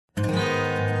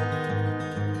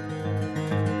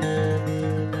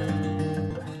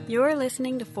You're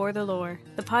listening to For the Lore,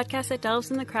 the podcast that delves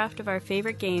in the craft of our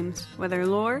favorite games, whether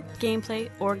lore, gameplay,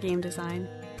 or game design.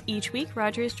 Each week,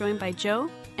 Roger is joined by Joe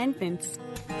and Vince.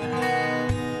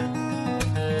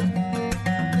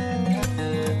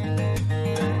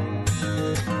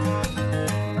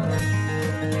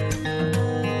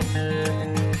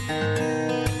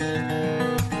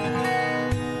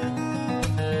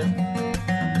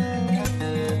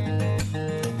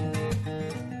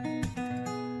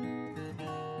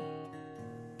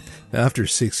 After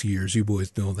 6 years, you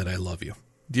boys know that I love you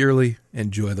dearly.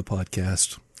 Enjoy the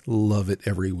podcast. Love it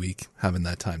every week, having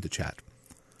that time to chat.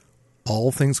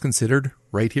 All things considered,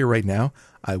 right here, right now,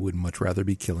 I would much rather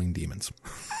be killing demons.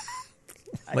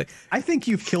 I think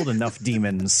you've killed enough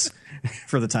demons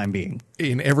for the time being.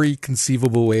 In every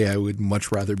conceivable way, I would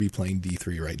much rather be playing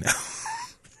D3 right now.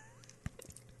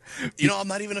 You know, I'm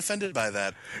not even offended by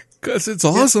that. Because it's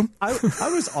awesome. Yeah,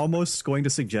 I was almost going to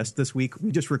suggest this week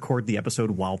we just record the episode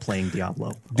while playing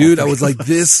Diablo. Dude, I was like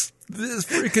this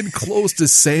freaking close to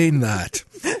saying that.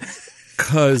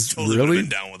 Because Totally would have been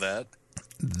down with that.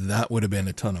 That would have been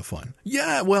a ton of fun.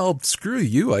 Yeah, well, screw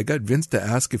you. I got Vince to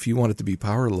ask if you wanted to be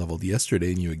power leveled yesterday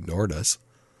and you ignored us.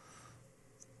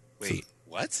 Wait,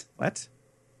 what? What?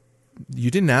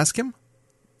 You didn't ask him?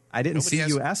 I didn't see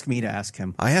you ask me to ask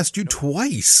him. I asked you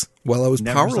twice while I was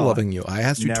Never power saw loving it. you. I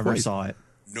asked you Never twice. saw it.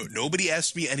 No, nobody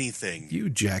asked me anything. You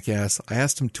jackass. I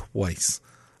asked him twice.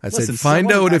 I Listen, said, find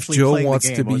so I out wasn't if actually Joe playing the wants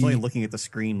game. to I was only be... looking at the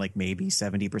screen like maybe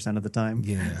 70% of the time.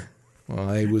 Yeah. Well,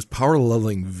 I was power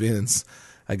leveling Vince.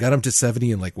 I got him to 70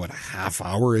 in like, what, a half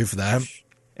hour, if that?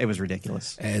 It was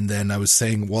ridiculous. And then I was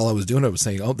saying, while I was doing it, I was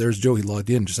saying, oh, there's Joe. He logged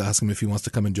in. Just ask him if he wants to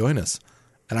come and join us.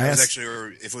 And I asked... Actually,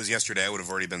 or if it was yesterday, I would have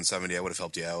already been 70. I would have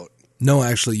helped you out. No,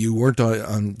 actually, you weren't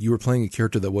on. You were playing a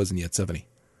character that wasn't yet 70.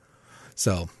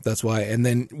 So that's why. And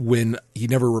then when he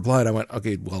never replied, I went,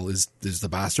 okay, well, is the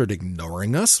bastard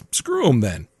ignoring us? Screw him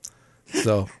then.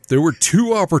 So there were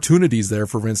two opportunities there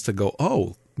for Vince to go,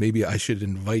 oh, maybe I should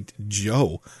invite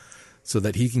Joe so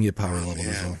that he can get power level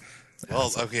as well.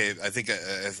 Well, okay, I think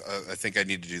I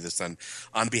need to do this then.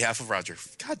 On behalf of Roger.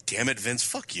 God damn it, Vince,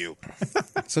 fuck you.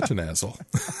 Such an asshole.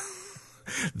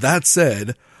 That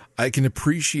said, I can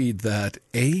appreciate that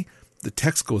A, the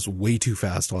text goes way too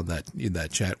fast on that in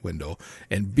that chat window,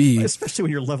 and B, especially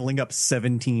when you're leveling up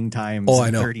 17 times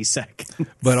in 30 seconds.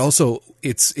 But also,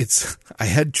 it's. I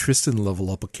had Tristan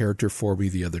level up a character for me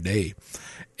the other day,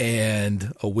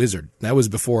 and a wizard. That was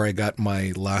before I got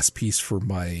my last piece for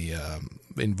my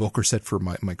invoker set for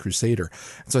my Crusader.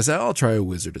 And so I said, I'll try a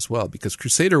wizard as well, because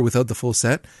Crusader without the full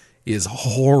set is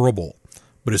horrible.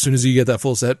 But as soon as you get that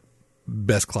full set,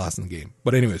 best class in the game.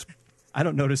 But anyways, I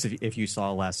don't notice if you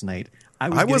saw last night.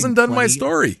 I wasn't done my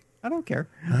story. I don't care.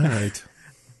 All right.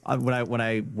 When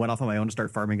I went off on my own to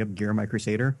start farming up gear in my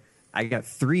Crusader, I got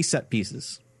 3 set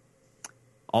pieces.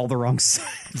 All the wrong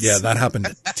sets. Yeah, that happened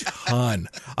a ton.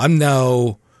 I'm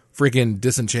now freaking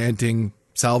disenchanting,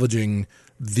 salvaging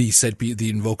the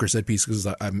invoker set piece because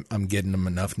I'm getting them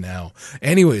enough now.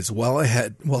 Anyways,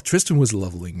 while Tristan was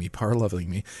leveling me, power leveling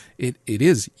me, it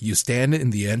is you stand in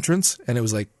the entrance and it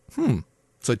was like,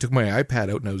 So I took my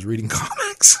iPad out and I was reading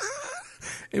comics.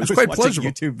 It was quite pleasurable.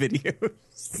 YouTube videos.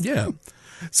 Yeah.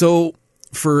 So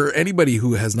for anybody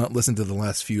who has not listened to the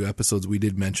last few episodes, we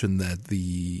did mention that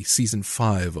the season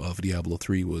 5 of Diablo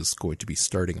 3 was going to be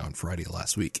starting on Friday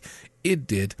last week. It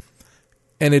did,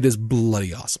 and it is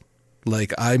bloody awesome.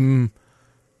 Like I'm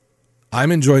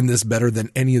enjoying this better than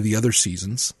any of the other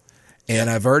seasons, and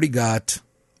I've got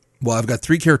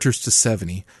 3 characters to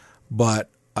 70, but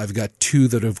I've got 2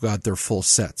 that have got their full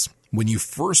sets. When you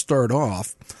first start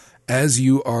off, as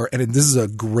you are, and this is a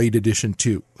great addition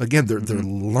too. Again, they're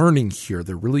learning here.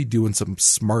 They're really doing some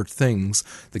smart things.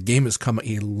 The game has come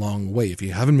a long way. If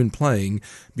you haven't been playing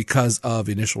because of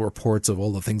initial reports of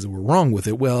all the things that were wrong with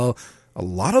it, well, a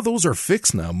lot of those are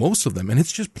fixed now, most of them, and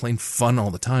it's just plain fun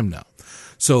all the time now.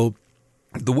 So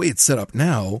the way it's set up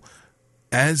now,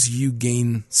 as you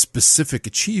gain specific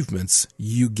achievements,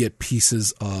 you get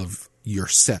pieces of your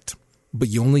set, but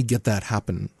you only get that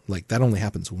only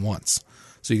happens once.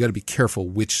 So you got to be careful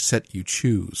which set you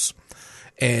choose.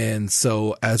 And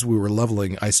so as we were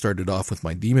leveling, I started off with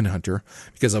my Demon Hunter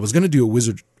because I was going to do a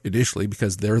wizard initially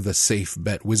because they're the safe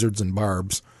bet. Wizards and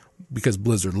barbs, because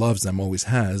Blizzard loves them, always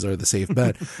has, are the safe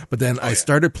bet. But then I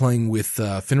started playing with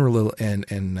Finril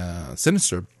and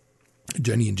Sinister,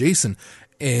 Jenny and Jason,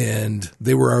 and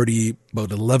they were already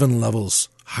about 11 levels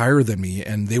higher than me,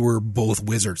 and they were both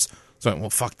wizards. So I went, well,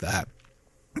 fuck that.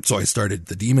 So I started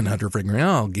the Demon Hunter, figuring,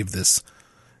 I'll give this,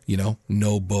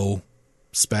 no bow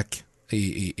spec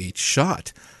a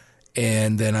shot.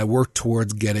 And then I worked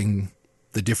towards getting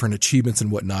the different achievements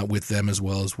and whatnot with them as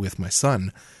well as with my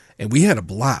son. And we had a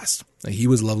blast. He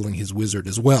was leveling his wizard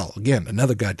as well. Again,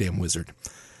 another goddamn wizard.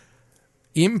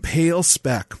 Impale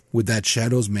spec with that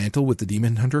Shadow's Mantle with the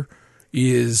Demon Hunter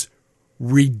is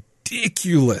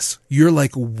ridiculous. You're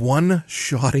like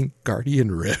one-shotting Guardian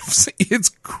Rifts. It's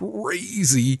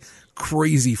crazy,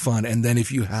 crazy fun. And then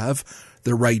if you have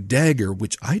the right dagger,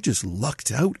 which I just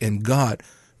lucked out and got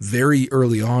very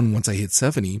early on once I hit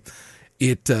 70,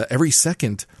 it every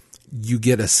second you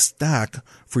get a stack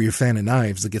for your fan of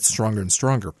knives that gets stronger and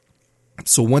stronger.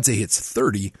 So once it hits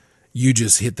 30, you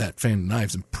just hit that fan of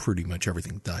knives and pretty much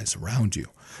everything dies around you.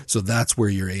 So that's where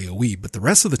your AoE. But the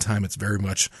rest of the time, it's very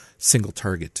much single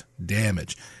target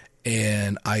damage.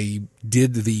 And I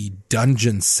did the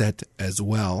dungeon set as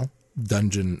well.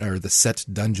 The set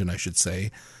dungeon, I should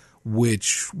say,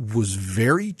 which was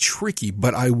very tricky.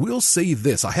 But I will say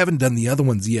this. I haven't done the other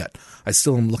ones yet. I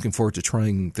still am looking forward to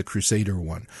trying the Crusader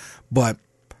one. But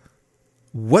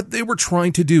what they were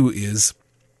trying to do is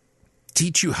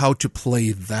teach you how to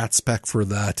play that spec for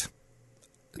that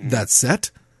set,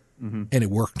 and it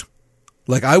worked.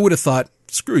 Like, I would have thought,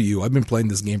 screw you, I've been playing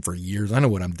this game for years, I know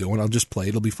what I'm doing, I'll just play,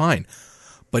 it'll be fine.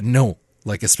 But no,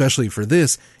 like, especially for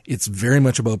this, it's very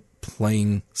much about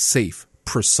playing safe,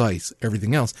 precise,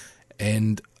 everything else,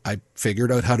 and I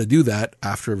figured out how to do that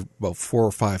after about 4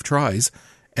 or 5 tries,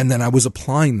 and then I was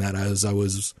applying that as I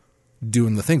was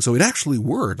doing the thing, so it actually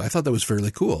worked. I thought that was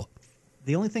fairly cool.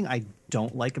 The only thing I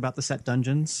don't like about the set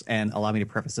dungeons, and allow me to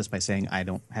preface this by saying I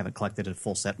haven't collected a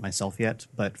full set myself yet,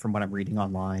 but from what I'm reading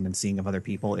online and seeing of other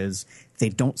people, is they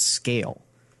don't scale.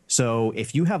 So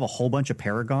if you have a whole bunch of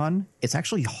Paragon, it's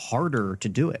actually harder to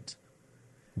do it.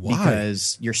 Why?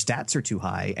 Because your stats are too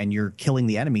high and you're killing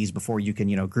the enemies before you can,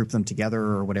 group them together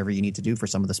or whatever you need to do for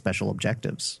some of the special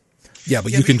objectives. Yeah,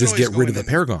 but you can just get rid of the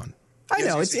Paragon. I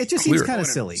know, it just seems kind of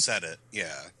silly. Set it,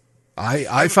 yeah.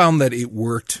 I found that it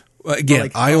worked. Again,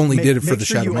 I only did it for the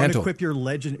Shadow Mantle. Equip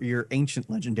your ancient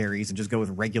legendaries and just go with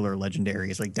regular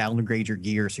legendaries. Like downgrade your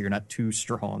gear so you're not too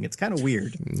strong. It's kind of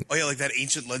weird. Oh yeah, like that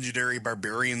ancient legendary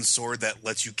barbarian sword that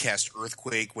lets you cast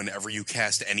Earthquake whenever you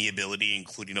cast any ability,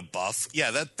 including a buff.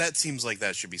 Yeah, that seems like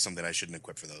that should be something I shouldn't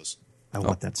equip for those. I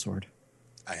want that sword.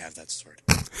 I have that sword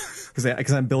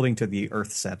because I'm building to the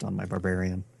Earth set on my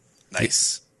barbarian.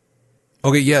 Nice.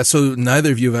 Okay, yeah. So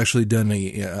neither of you have actually done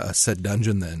a set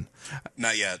dungeon then.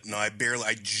 Not yet. No, I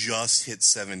just hit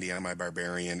 70 on my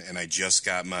barbarian, and I just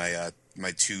got my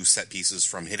my 2 set pieces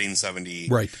from hitting 70,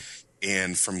 right,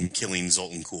 and from killing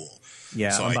Zoltan Kuhl. Yeah,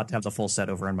 so I'm about to have the full set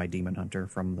over on my Demon Hunter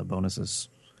from the bonuses.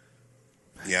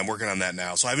 Yeah, I'm working on that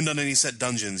now. So I haven't done any set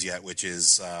dungeons yet, which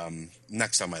is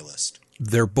next on my list.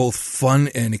 They're both fun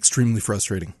and extremely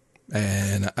frustrating.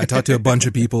 And I talked to a bunch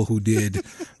of people who did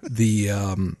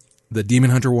the Demon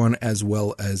Hunter one as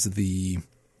well as the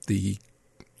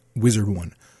Wizard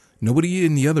one. Nobody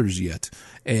in the others yet.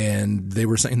 And they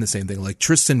were saying the same thing. Like,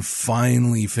 Tristan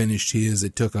finally finished his.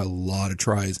 It took a lot of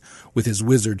tries with his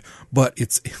Wizard. But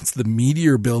it's the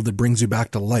Meteor build that brings you back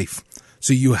to life.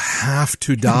 So you have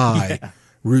to die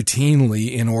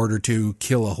routinely in order to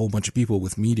kill a whole bunch of people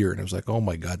with Meteor. And I was like, oh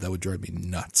my God, that would drive me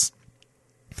nuts.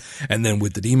 And then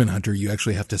with the Demon Hunter, you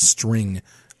actually have to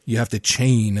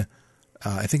chain,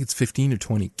 I think it's 15 or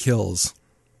 20 kills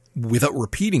without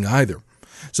repeating either.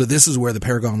 So this is where the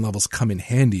Paragon levels come in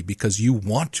handy, because you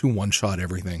want to one-shot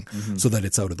everything so that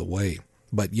it's out of the way.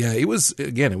 But yeah, it was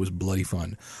bloody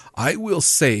fun. I will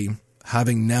say,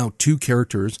 having now 2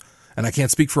 characters, and I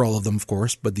can't speak for all of them, of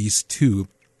course, but these 2,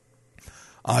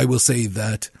 I will say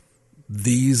that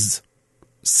these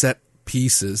set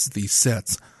pieces, these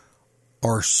sets,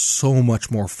 are so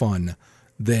much more fun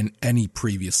than any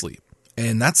previously.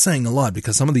 And that's saying a lot,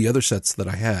 because some of the other sets that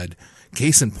I had,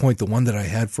 case in point, the one that I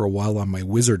had for a while on my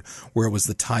Wizard, where it was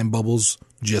the time bubbles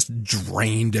just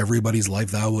drained everybody's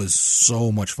life, that was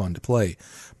so much fun to play.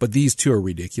 But these 2 are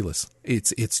ridiculous.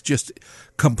 It's just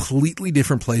completely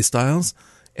different play styles,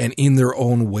 and in their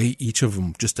own way, each of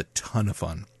them just a ton of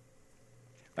fun.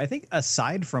 I think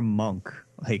aside from Monk,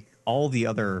 like, all the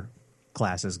other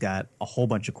classes got a whole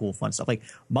bunch of cool fun stuff. Like,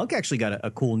 Monk actually got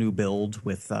a cool new build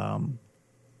with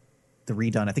the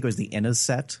redone, I think it was the Inna's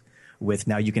set, with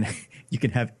now you can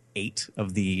have 8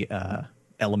 of the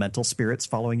elemental spirits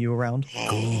following you around.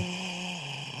 Cool.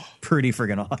 Pretty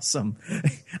friggin' awesome.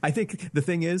 I think the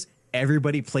thing is,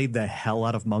 everybody played the hell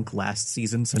out of Monk last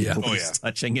season, so nobody's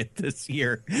touching it this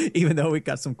year, even though we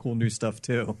got some cool new stuff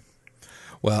too.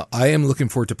 Well, I am looking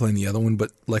forward to playing the other one,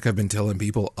 but like I've been telling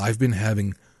people, I've been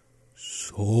having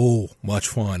so much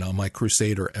fun on my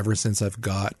Crusader ever since I've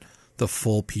got the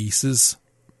full pieces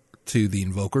to the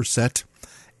Invoker set.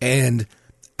 And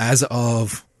as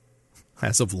of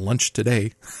as of lunch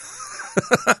today,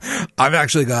 I've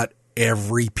actually got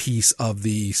every piece of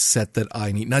the set that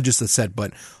I need. Not just the set,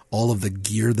 but all of the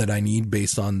gear that I need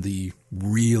based on the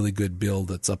really good build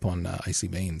that's up on Icy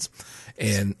Veins.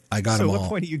 And I got them all. So what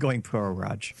point are you going pro,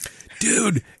 Raj?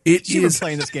 Dude, You've been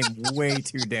playing this game way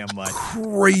too damn much.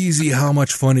 Crazy how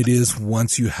much fun it is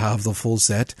once you have the full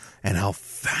set and how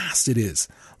fast it is.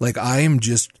 Like I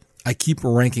keep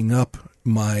ranking up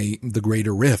the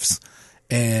greater rifts,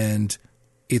 and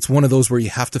it's one of those where you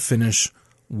have to finish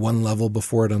one level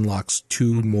before it unlocks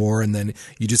two more, and then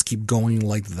you just keep going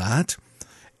like that.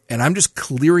 And I'm just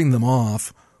clearing them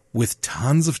off with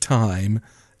tons of time,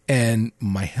 and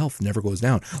my health never goes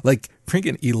down. Like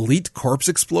freaking elite corpse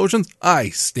explosions, I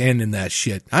stand in that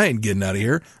shit. I ain't getting out of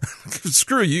here.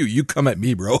 Screw you. You come at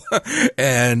me, bro.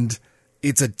 And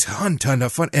it's a ton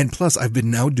of fun. And plus, I've been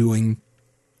now doing,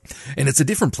 and it's a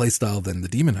different play style than the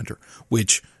Demon Hunter,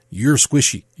 which you're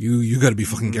squishy. You got to be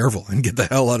fucking careful and get the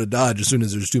hell out of Dodge as soon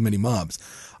as there's too many mobs.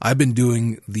 I've been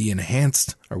doing the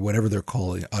enhanced, or whatever they're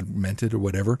calling, augmented or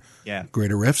whatever. Yeah.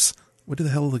 Greater rifts. What the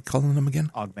hell are they calling them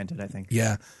again? Augmented, I think.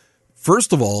 Yeah.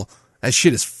 First of all, that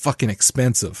shit is fucking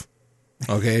expensive.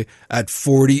 Okay? At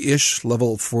 40-ish,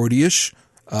 level 40-ish,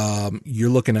 you're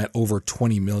looking at over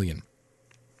 20 million.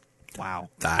 Wow.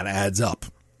 That adds up.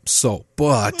 So, A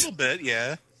but little bit,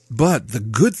 yeah. But the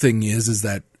good thing is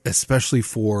that especially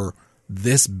for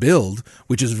this build,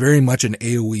 which is very much an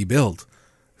AoE build,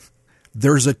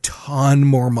 there's a ton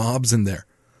more mobs in there.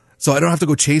 So I don't have to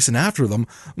go chasing after them.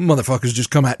 Motherfuckers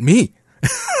just come at me.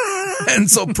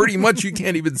 And so pretty much you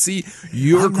can't even see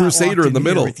your Crusader in the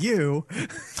middle. With you.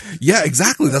 Yeah,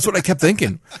 exactly. That's what I kept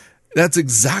thinking. That's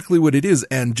exactly what it is.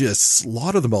 And just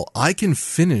slaughter them all. I can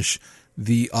finish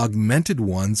the augmented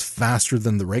ones faster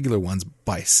than the regular ones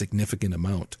by a significant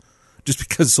amount. Just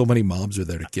because so many mobs are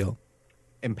there to kill.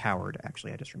 Empowered,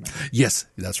 actually, I just remember. Yes,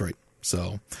 that's right.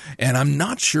 So, and I'm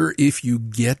not sure if you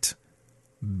get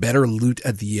better loot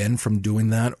at the end from doing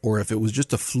that, or if it was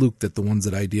just a fluke that the ones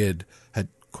that I did had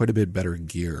quite a bit better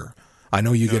gear. I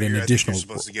know you get an additional. You're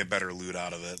supposed to get better loot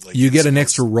out of it. Like you get an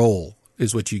extra roll,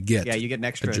 is what you get. Yeah, you get an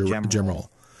extra gem roll.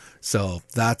 So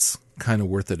that's kind of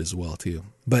worth it as well too.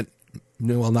 But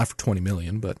well, not for 20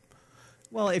 million, but.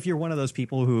 Well, if you're one of those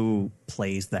people who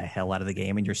plays the hell out of the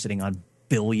game and you're sitting on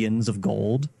billions of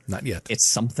gold, not yet. It's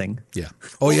something. Yeah.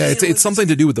 Oh yeah, it's something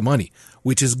to do with the money,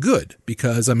 which is good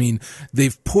because I mean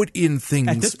they've put in things.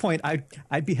 At this point,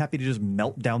 I'd be happy to just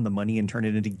melt down the money and turn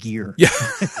it into gear. Yeah.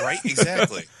 Right.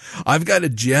 Exactly. I've got a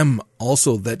gem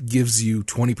also that gives you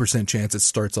 20% chance. It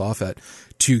starts off at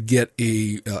to get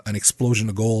an explosion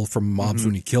of gold from mobs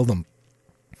when you kill them.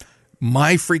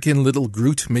 My freaking little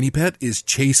Groot mini pet is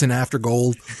chasing after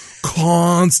gold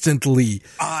constantly.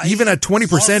 Even at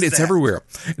 20%, it's everywhere.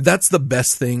 That's the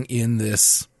best thing in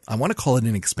this. I want to call it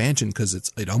an expansion because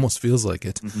it almost feels like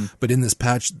it. But in this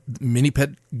patch, mini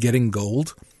pet getting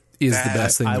gold is the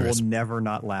best thing I there will is. never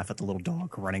not laugh at the little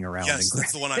dog running around. Yes,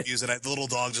 that's the one I'm using. The little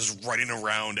dog just running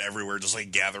around everywhere, just like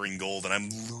gathering gold. And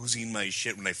I'm losing my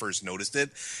shit when I first noticed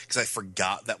it because I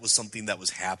forgot that was something that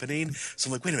was happening. So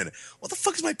I'm like, wait a minute, what the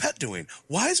fuck is my pet doing?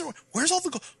 Where's all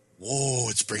the gold? Whoa,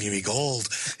 it's bringing me gold.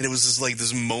 And it was just like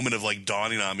this moment of like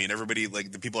dawning on me, and everybody,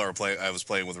 like the people I was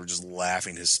playing with were just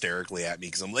laughing hysterically at me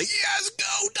because I'm like, yes,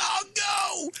 go, dog,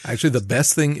 go. Actually, the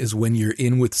best thing is when you're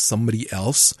in with somebody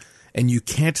else and you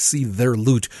can't see their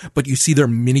loot, but you see their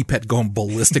mini pet going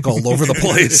ballistic all over the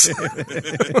place.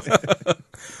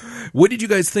 What did you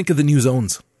guys think of the new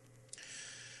zones?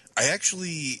 I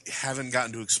actually haven't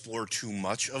gotten to explore too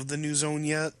much of the new zone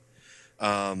yet.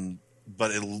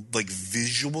 But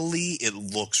visually, it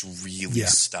looks really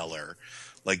stellar.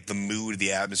 Like the mood,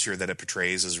 the atmosphere that it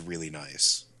portrays is really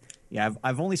nice. Yeah,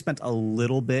 I've only spent a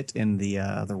little bit in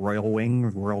the Royal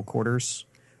Wing, Royal Quarters,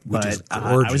 Which is but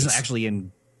gorgeous. I was actually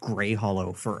in Grey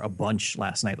Hollow for a bunch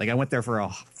last night. Like I went there for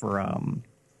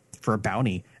a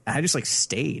bounty, and I just like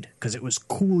stayed because it was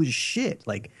cool as shit.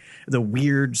 Like the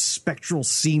weird spectral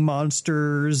sea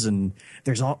monsters, and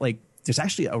there's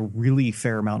actually a really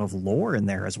fair amount of lore in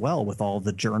there as well with all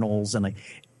the journals. And like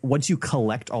once you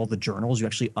collect all the journals, you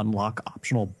actually unlock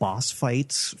optional boss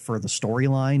fights for the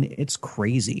storyline. It's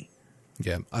crazy.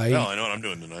 Yeah, I know what I'm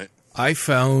doing tonight. I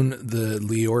found the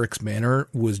Leorix Manor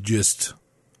was just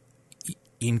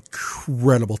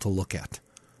incredible to look at.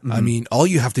 I mean, all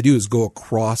you have to do is go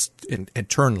across and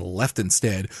turn left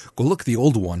instead, go look at the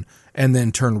old one, and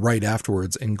then turn right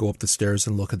afterwards and go up the stairs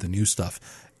and look at the new stuff.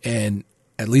 And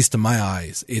at least in my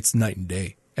eyes, it's night and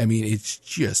day. I mean, it's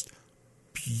just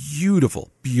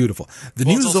beautiful, beautiful. The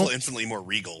new it's also zone, infinitely more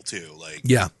regal too. Like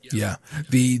yeah.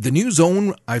 The new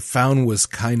zone I found was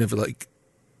kind of like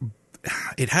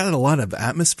it had a lot of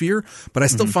atmosphere, but I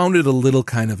still found it a little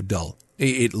kind of dull.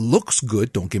 It looks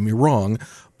good, don't get me wrong,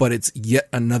 but it's yet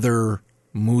another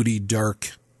moody,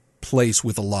 dark place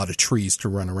with a lot of trees to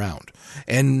run around.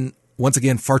 And once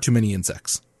again, far too many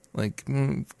insects. Like,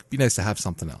 it'd be nice to have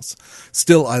something else.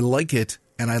 Still, I like it,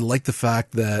 and I like the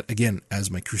fact that, again, as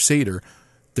my Crusader,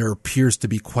 there appears to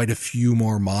be quite a few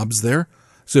more mobs there.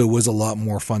 So it was a lot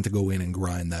more fun to go in and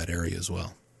grind that area as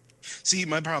well. See,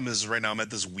 my problem is right now I'm at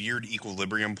this weird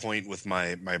equilibrium point with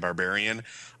my barbarian.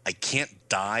 I can't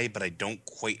die, but I don't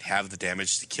quite have the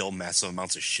damage to kill massive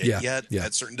amounts of shit yet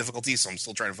at certain difficulties, so I'm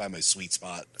still trying to find my sweet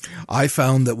spot. I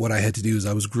found that what I had to do is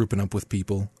I was grouping up with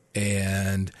people,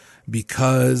 and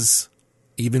because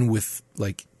even with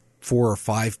like 4 or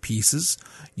 5 pieces,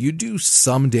 you do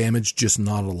some damage, just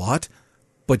not a lot,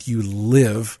 but you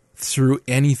live through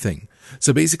anything.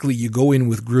 So basically you go in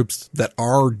with groups that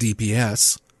are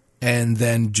DPS, and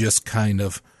then just kind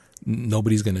of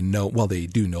nobody's going to know. Well, they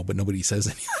do know, but nobody says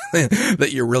anything,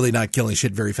 that you're really not killing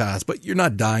shit very fast, but you're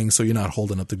not dying, so you're not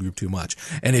holding up the group too much.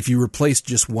 And if you replace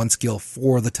just one skill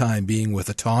for the time being with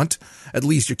a taunt, at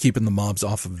least you're keeping the mobs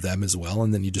off of them as well,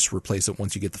 and then you just replace it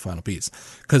once you get the final piece.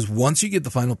 Because once you get the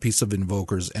final piece of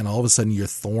Invokers, and all of a sudden your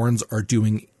Thorns are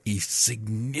doing a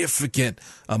significant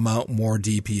amount more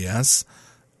DPS,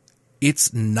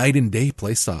 it's night and day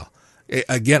playstyle.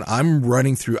 Again, I'm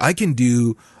running through, I can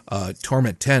do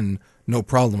Torment 10 no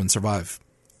problem and survive.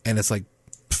 And it's like,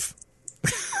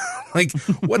 like,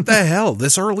 what the hell?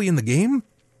 This early in the game?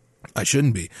 I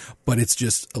shouldn't be, but it's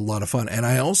just a lot of fun. And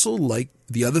I also like,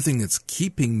 the other thing that's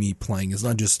keeping me playing is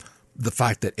not just the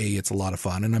fact that it's a lot of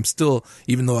fun. And I'm still,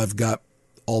 even though I've got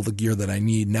all the gear that I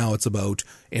need, now it's about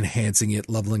enhancing it,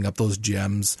 leveling up those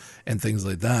gems and things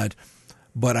like that.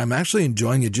 But I'm actually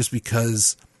enjoying it just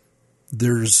because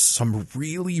there's some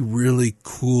really, really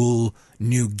cool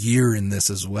new gear in this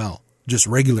as well. Just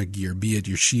regular gear, be it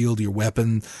your shield, your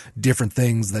weapon, different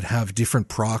things that have different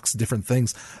procs, different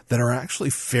things that are actually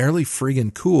fairly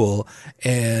friggin' cool.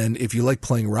 And if you like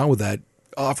playing around with that,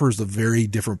 offers a very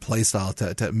different playstyle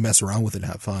to mess around with and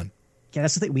have fun. Yeah,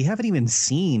 that's the thing. We haven't even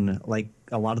seen like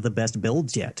a lot of the best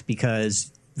builds yet,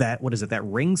 because that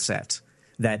ring set,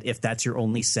 that if that's your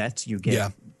only set, you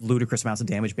get ludicrous amounts of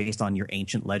damage based on your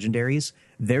ancient legendaries.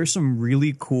 There's some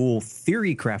really cool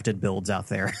theory crafted builds out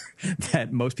there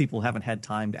that most people haven't had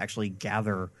time to actually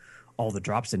gather all the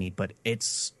drops they need, but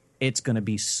it's going to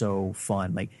be so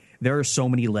fun. Like, there are so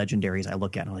many legendaries I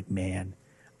look at and I'm like, man,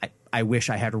 I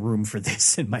wish I had room for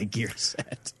this in my gear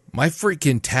set. My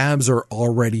freaking tabs are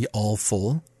already all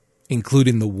full,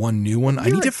 including the one new one. I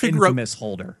need to figure out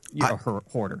holder. You're a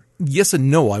hoarder. Yes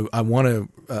and no. I want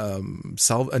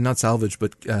to not salvage,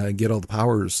 but get all the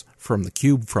powers from the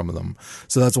cube from them.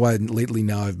 So that's why lately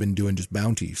now I've been doing just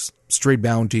bounties, straight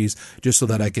bounties, just so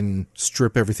that I can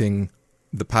strip everything,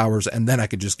 the powers, and then I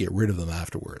could just get rid of them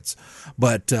afterwards.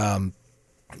 But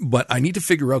I need to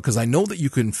figure out, because I know that you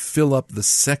can fill up the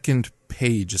second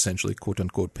page, essentially, quote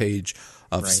unquote, page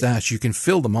of stats. You can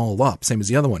fill them all up, same as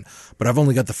the other one. But I've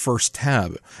only got the first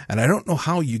tab, and I don't know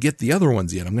how you get the other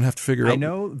ones yet. I'm going to have to figure out. I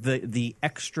know the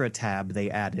extra tab they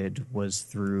added was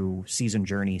through Season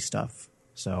Journey stuff.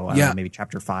 So maybe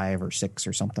chapter 5 or 6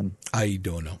 or something. I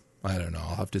don't know.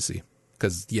 I'll have to see.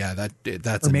 Because,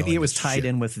 that's... Or maybe it was tied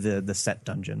in with the set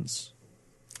dungeons.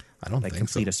 I don't think so.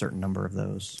 Complete a certain number of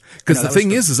those. Because the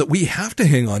thing is that we have to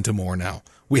hang on to more now.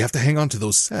 We have to hang on to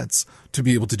those sets to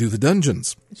be able to do the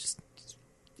dungeons.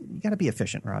 You got to be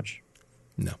efficient, Raj.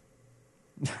 No.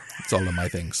 It's all of my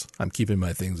things. I'm keeping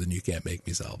my things, and you can't make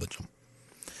me salvage them.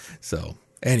 So,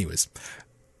 anyways,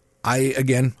 I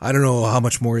don't know how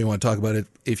much more you want to talk about it.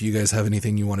 If you guys have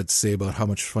anything you wanted to say about how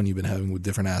much fun you've been having with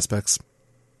different aspects.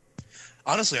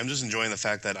 Honestly, I'm just enjoying the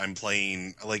fact that I'm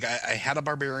playing, like, I had a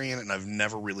barbarian and I've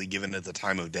never really given it the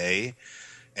time of day,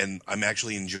 and I'm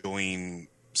actually enjoying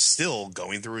still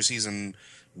going through a season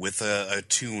with a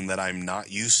tune that I'm not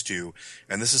used to.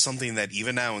 And this is something that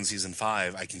even now in season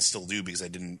 5 I can still do, because I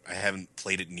haven't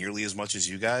played it nearly as much as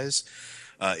you guys,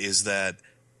 is that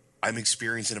I'm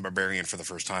experiencing a barbarian for the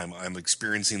first time. I'm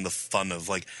experiencing the fun of,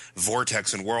 like,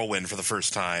 Vortex and Whirlwind for the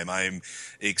first time. I'm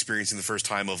experiencing the first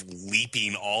time of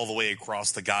leaping all the way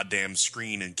across the goddamn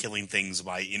screen and killing things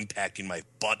by impacting my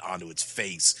butt onto its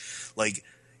face. Like,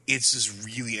 it's just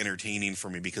really entertaining for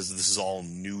me, because this is all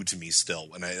new to me still.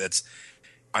 And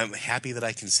I'm happy that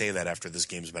I can say that after this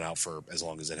game's been out for as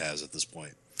long as it has at this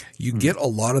point. You get a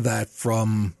lot of that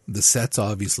from the sets,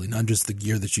 obviously, not just the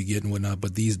gear that you get and whatnot,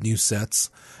 but these new sets.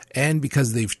 And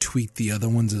because they've tweaked the other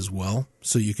ones as well,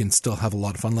 so you can still have a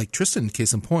lot of fun. Like Tristan,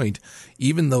 case in point,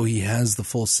 even though he has the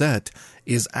full set,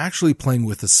 is actually playing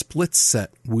with a split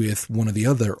set with one of the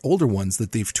other older ones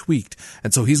that they've tweaked.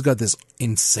 And so he's got this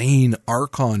insane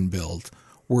Archon build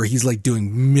where he's like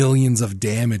doing millions of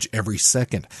damage every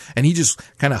second. And he just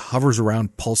kind of hovers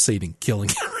around pulsating, killing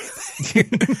everything.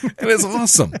 And it's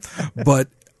awesome. But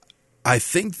I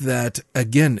think that,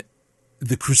 again,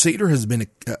 the Crusader has been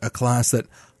a class that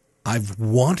I've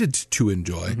wanted to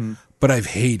enjoy, but I've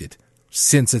hated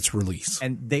since its release.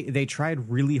 And they tried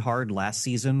really hard last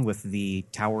season with the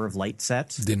Tower of Light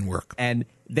set. Didn't work. And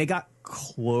they got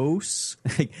close.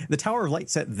 The Tower of Light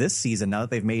set this season, now that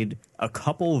they've made a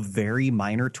couple very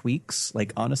minor tweaks,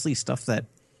 like honestly stuff that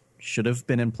should have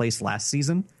been in place last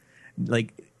season,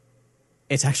 like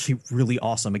it's actually really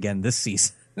awesome again this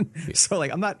season. So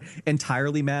like I'm not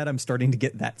entirely mad. I'm starting to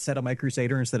get that set on my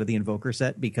Crusader instead of the Invoker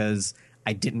set because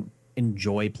I didn't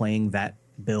enjoy playing that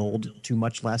build too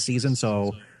much last season.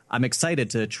 So I'm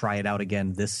excited to try it out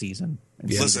again this season.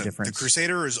 And see Listen, the difference. the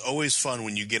Crusader is always fun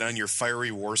when you get on your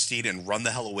fiery war steed and run the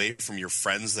hell away from your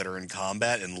friends that are in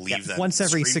combat and leave them once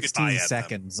every scream 16 goodbye at them.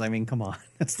 seconds. I mean, come on.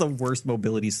 That's the worst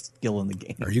mobility skill in the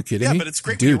game. Are you kidding Yeah, me? but it's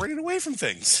great when Dude, you're running away from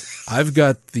things. I've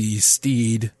got the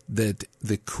steed that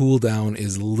the cooldown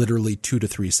is literally 2 to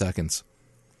 3 seconds.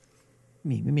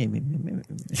 Me.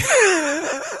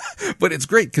 But it's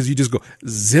great because you just go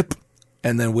zip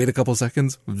and then wait a couple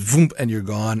seconds, boom, and you're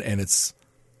gone. And it's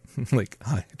like,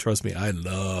 trust me, I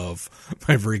love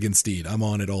my friggin' steed. I'm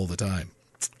on it all the time.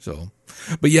 So,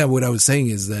 but yeah, what I was saying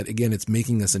is that, again, it's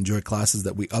making us enjoy classes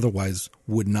that we otherwise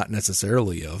would not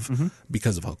necessarily have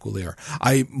because of how cool they are.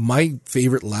 My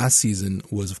favorite last season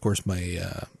was, of course, my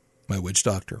Witch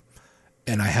Doctor.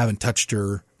 And I haven't touched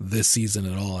her this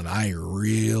season at all, and I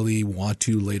really want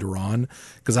to later on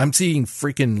because I'm seeing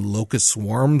freaking locust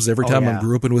swarms every time I'm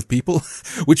grouping with people,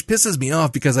 which pisses me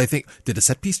off because I think, did a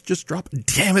set piece just drop?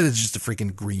 Damn it, it's just a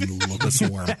freaking green locust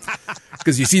swarm.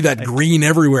 Because you see that green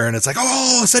everywhere, and it's like,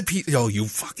 oh, set piece, oh, you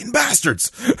fucking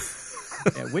bastards.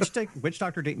 Yeah, Witch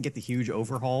Doctor didn't get the huge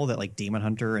overhaul that like Demon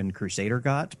Hunter and Crusader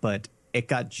got, but it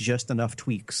got just enough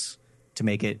tweaks to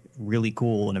make it really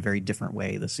cool in a very different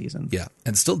way this season. Yeah,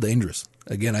 and still dangerous.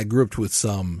 Again, I grew up with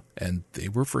some, and they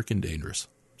were freaking dangerous.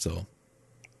 So,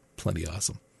 plenty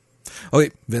awesome.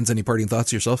 Okay, Vince, any parting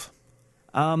thoughts yourself?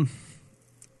 I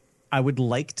would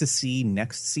like to see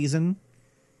next season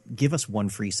give us one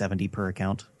free 70 per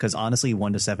account, because honestly,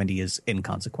 1 to 70 is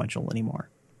inconsequential anymore.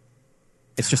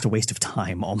 It's just a waste of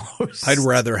time almost. I'd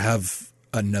rather have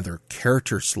another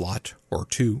character slot or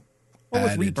two. Well,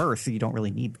 with added. Rebirth, you don't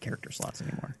really need character slots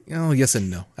anymore. Oh, yes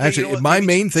and no. Actually, you know what? my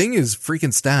main thing is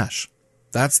freaking stash.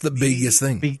 That's the biggest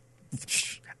thing.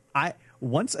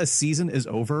 Once a season is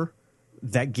over,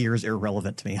 that gear is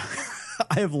irrelevant to me.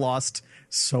 I have lost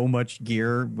so much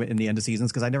gear in the end of seasons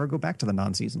because I never go back to the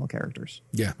non-seasonal characters.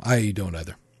 Yeah, I don't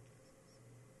either.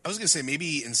 I was going to say,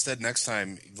 maybe instead next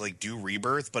time, like, do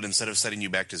Rebirth, but instead of setting you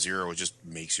back to 0, it just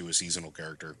makes you a seasonal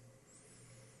character.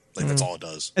 Like, that's all it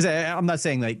does. I'm not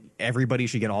saying like everybody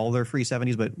should get all their free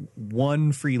 70s, but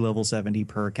one free level 70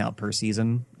 per account per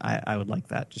season. I would like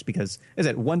that just because,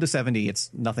 1 to 70,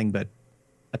 it's nothing but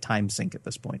a time sink at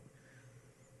this point.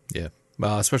 Yeah,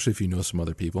 well, especially if you know some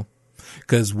other people.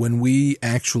 Because when we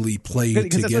actually play to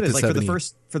get to 70...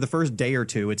 For the first day or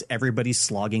two, it's everybody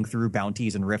slogging through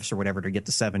bounties and rifts or whatever to get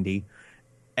to 70.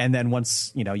 And then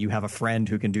once, you have a friend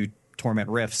who can do torment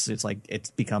rifts, it's like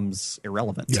it becomes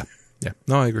irrelevant. Yeah. Yeah,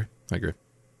 no, I agree.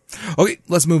 Okay,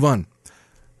 let's move on.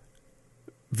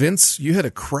 Vince, you had a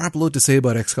crap load to say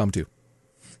about XCOM 2.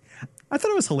 I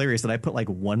thought it was hilarious that I put like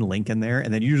one link in there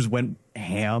and then you just went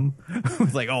ham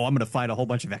with like, oh, I'm going to find a whole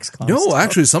bunch of XCOM No, stuff.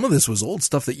 actually, some of this was old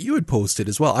stuff that you had posted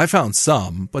as well. I found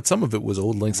some, but some of it was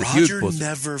old links that you Roger had posted.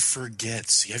 never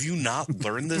forgets. Have you not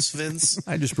learned this, Vince?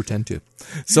 I just pretend to.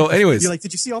 So anyways, You're like,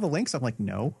 did you see all the links? I'm like,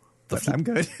 no, but I'm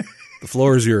good. the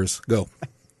floor is yours. Go.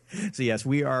 So yes,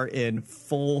 we are in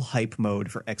full hype mode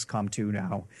for XCOM 2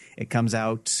 now. It comes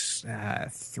out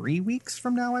 3 weeks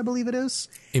from now, I believe it is.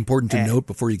 Important to note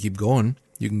before you keep going,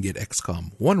 you can get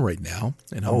XCOM 1 right now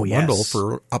in a bundle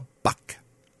for $1.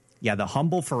 Yeah, the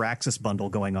Humble Firaxis bundle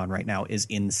going on right now is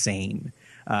insane.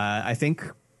 I think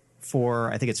it's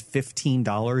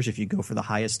 $15 if you go for the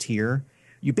highest tier.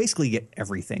 You basically get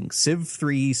everything. Civ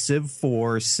 3, Civ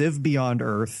 4, Civ Beyond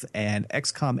Earth, and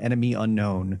XCOM Enemy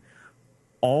Unknown.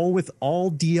 All with all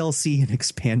DLC and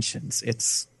expansions.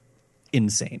 It's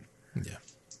insane. Yeah.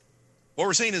 What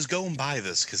we're saying is go and buy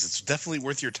this because it's definitely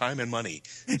worth your time and money.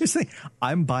 Just think,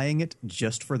 I'm buying it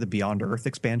just for the Beyond Earth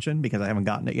expansion because I haven't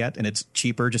gotten it yet, and it's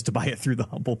cheaper just to buy it through the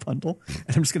Humble Bundle.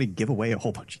 And I'm just going to give away a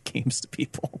whole bunch of games to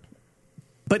people.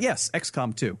 But yes,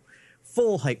 XCOM 2.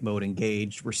 Full hype mode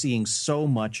engaged. We're seeing so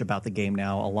much about the game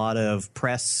now. A lot of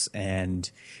press and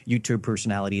YouTube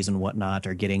personalities and whatnot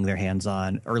are getting their hands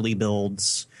on early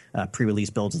builds,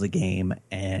 pre-release builds of the game.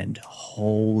 And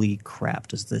holy crap,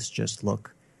 does this just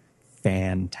look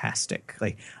fantastic.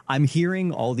 Like, I'm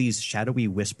hearing all these shadowy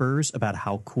whispers about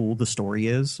how cool the story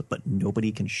is, but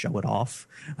nobody can show it off.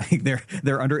 Like,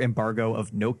 they're under embargo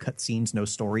of no cutscenes, no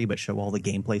story, but show all the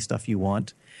gameplay stuff you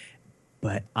want.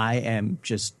 But I am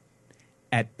just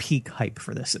at peak hype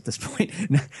for this at this point.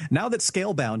 Now that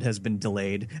Scalebound has been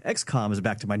delayed, XCOM is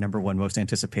back to my number one most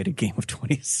anticipated game of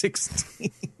 2016.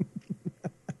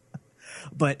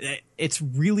 But it's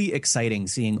really exciting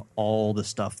seeing all the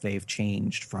stuff they've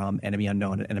changed from Enemy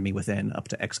Unknown and Enemy Within up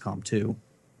to XCOM 2.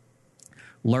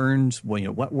 Learned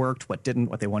what worked, what didn't,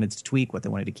 what they wanted to tweak, what they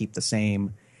wanted to keep the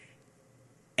same.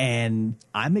 And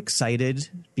I'm excited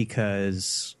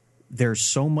because there's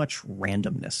so much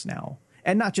randomness now.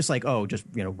 And not just like,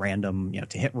 random,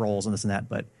 to hit rolls and this and that,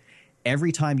 but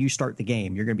every time you start the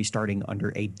game, you're going to be starting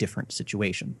under a different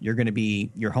situation.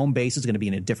 Your home base is going to be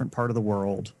in a different part of the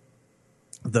world.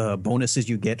 The bonuses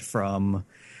you get from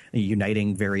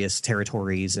uniting various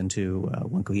territories into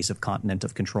one cohesive continent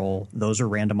of control, those are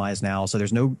randomized now. So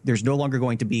there's no longer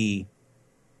going to be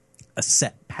a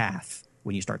set path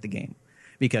when you start the game,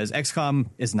 because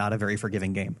XCOM is not a very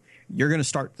forgiving game. You're going to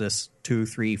start this 2,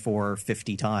 3, 4,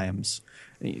 50 times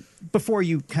before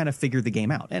you kind of figure the game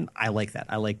out. And I like that.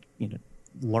 I like,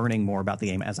 learning more about the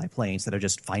game as I play instead of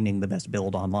just finding the best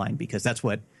build online, because that's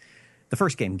what the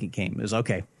first game came is.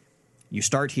 Okay, you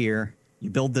start here, you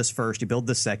build this first, you build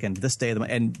this second, this day,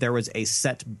 and there was a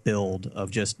set build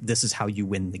of just this is how you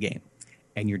win the game.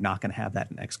 And you're not going to have that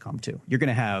in XCOM 2. You're going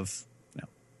to have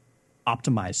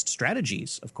optimized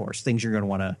strategies, of course, things you're going to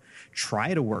want to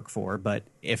try to work for. But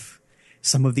if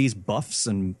some of these buffs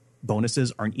and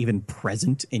bonuses aren't even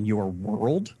present in your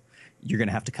world, you're going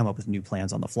to have to come up with new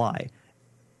plans on the fly.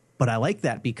 But I like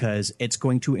that because it's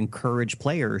going to encourage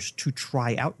players to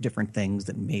try out different things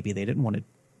that maybe they didn't want to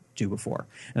do before.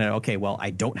 And okay, well,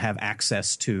 I don't have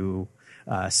access to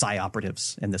psi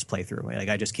operatives in this playthrough. Like,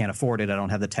 I just can't afford it. I don't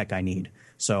have the tech I need.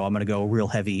 So I'm going to go real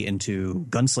heavy into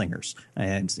gunslingers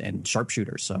and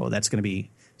sharpshooters. So that's going to be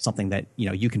something that,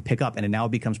 you can pick up, and it now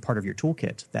becomes part of your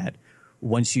toolkit, that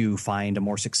once you find a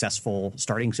more successful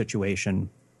starting situation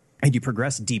and you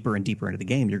progress deeper and deeper into the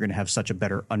game, you're going to have such a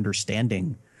better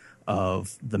understanding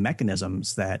of the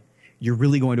mechanisms that you're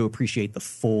really going to appreciate the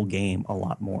full game a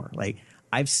lot more. Like,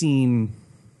 I've seen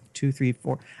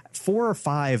 4 or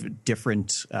 5 different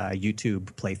YouTube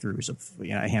playthroughs of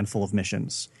a handful of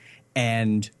missions,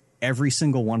 and every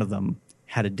single one of them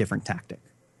had a different tactic.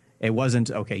 It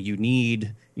wasn't, okay, you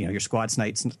need your squad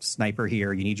sniper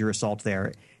here, you need your assault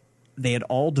there. They had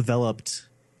all developed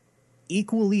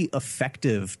equally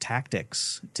effective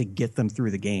tactics to get them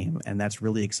through the game, and that's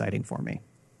really exciting for me.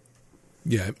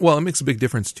 Yeah, well, it makes a big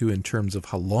difference too in terms of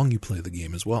how long you play the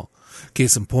game as well.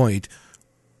 Case in point,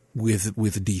 with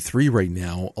D3 right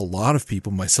now, a lot of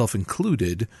people, myself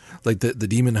included, like the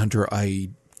Demon Hunter, I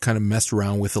kind of messed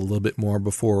around with a little bit more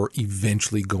before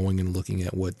eventually going and looking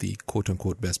at what the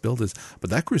quote-unquote best build is. But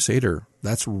that Crusader,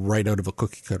 that's right out of a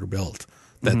cookie-cutter build.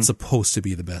 That's supposed to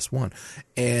be the best one.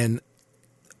 And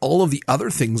all of the other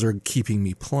things are keeping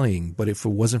me playing. But if it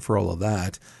wasn't for all of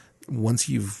that, once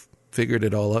you've figured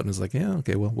it all out and it's like, yeah,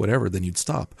 okay, well, whatever, then you'd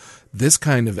stop. This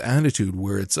kind of attitude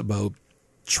where it's about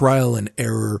trial and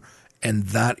error, and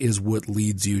that is what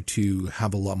leads you to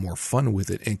have a lot more fun with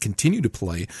it and continue to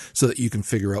play so that you can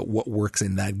figure out what works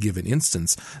in that given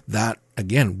instance. That,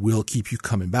 again, will keep you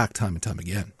coming back time and time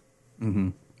again. Mm-hmm.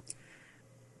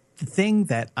 The thing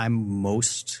that I'm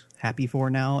most happy for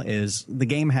now is the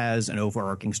game has an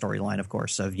overarching storyline, of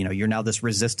course, of, you're now this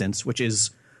resistance, which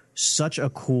is such a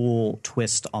cool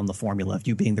twist on the formula of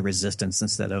you being the resistance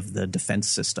instead of the defense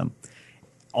system.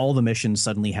 All the missions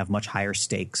suddenly have much higher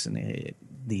stakes, and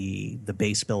the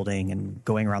base building and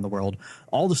going around the world,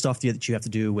 all the stuff that you have to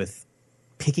do with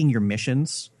picking your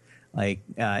missions, like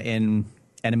in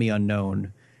Enemy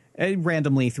Unknown,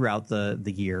 randomly throughout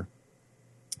the year,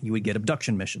 you would get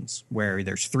abduction missions where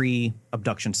there's 3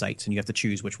 abduction sites and you have to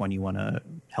choose which one you want to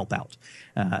help out.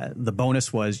 The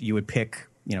bonus was you would pick,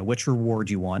 which reward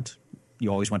you want. You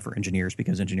always went for engineers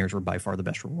because engineers were by far the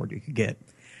best reward you could get.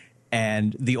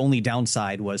 And the only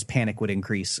downside was panic would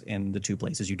increase in the 2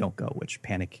 places you don't go, which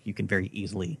panic you can very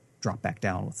easily drop back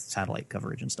down with satellite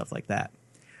coverage and stuff like that.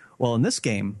 Well, in this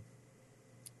game,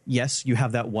 yes, you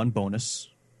have that one bonus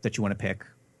that you want to pick,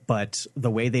 but the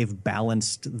way they've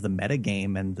balanced the meta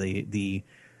game and the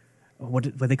what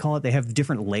they call it, they have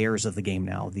different layers of the game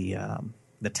now.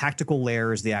 The tactical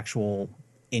layer is the actual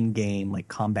in-game like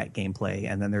combat gameplay,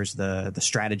 and then there's the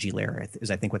strategy layer is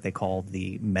I think what they call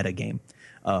the meta game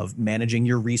of managing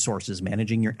your resources,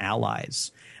 managing your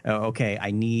allies. Okay,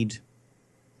 I need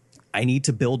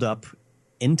to build up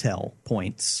intel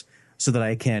points so that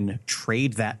I can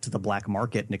trade that to the black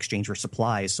market in exchange for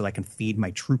supplies so I can feed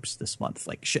my troops this month.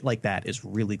 Like shit like that is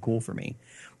really cool for me.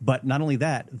 But not only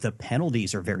that, the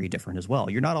penalties are very different as well.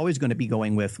 You're not always going to be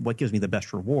going with what gives me the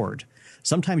best reward.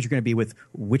 Sometimes you're going to be with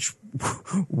which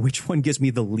one gives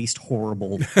me the least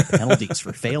horrible penalties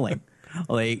for failing.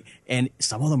 Like, and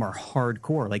some of them are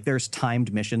hardcore. Like there's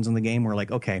timed missions in the game where like,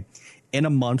 okay, in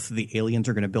a month, the aliens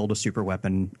are going to build a super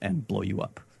weapon and blow you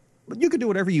up. You can do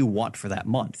whatever you want for that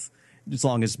month, as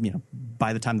long as,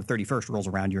 by the time the 31st rolls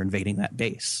around, you're invading that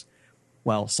base.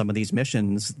 Well, some of these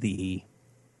missions, the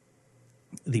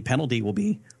penalty will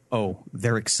be,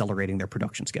 they're accelerating their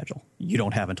production schedule. You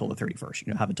don't have until the 31st. You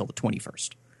don't have until the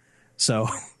 21st. So,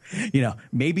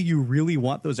 maybe you really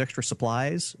want those extra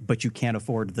supplies, but you can't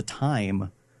afford the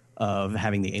time of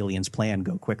having the aliens plan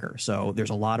go quicker. So there's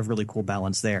a lot of really cool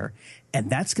balance there. And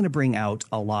that's going to bring out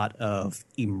a lot of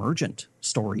emergent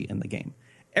story in the game.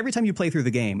 Every time you play through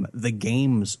the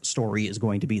game's story is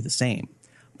going to be the same.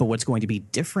 But what's going to be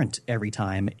different every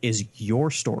time is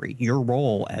your story, your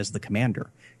role as the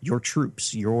commander, your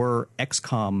troops, your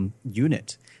XCOM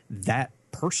unit. That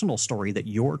personal story that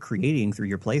you're creating through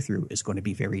your playthrough is going to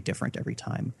be very different every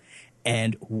time.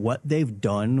 And what they've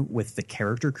done with the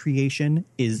character creation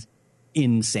is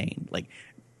insane. Like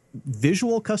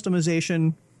visual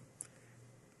customization,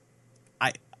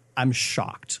 I'm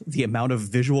shocked the amount of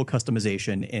visual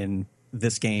customization in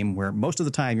this game where most of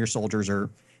the time your soldiers are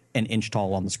an inch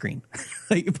tall on the screen.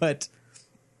 But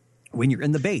when you're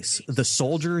in the base, the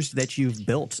soldiers that you've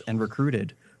built and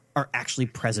recruited are actually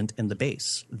present in the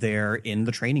base. They're in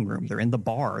the training room. They're in the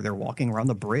bar. They're walking around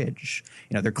the bridge.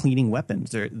 They're cleaning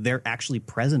weapons. They're actually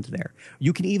present there.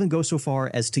 You can even go so far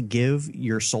as to give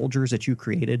your soldiers that you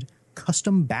created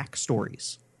custom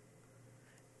backstories.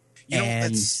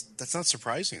 That's not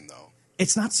surprising, though.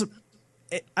 It's not.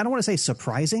 I don't want to say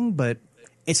surprising, but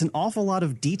it's an awful lot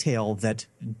of detail that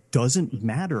doesn't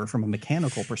matter from a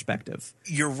mechanical perspective.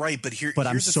 You're right, but here's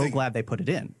I'm so glad they put it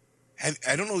in.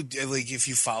 I don't know, like, if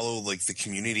you follow like the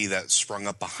community that sprung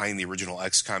up behind the original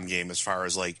XCOM game, as far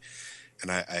as like,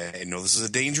 and I know this is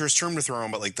a dangerous term to throw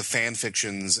on, but like the fan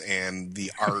fictions and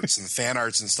the arts and the fan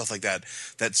arts and stuff like that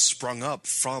sprung up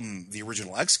from the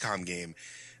original XCOM game.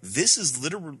 This is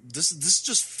this is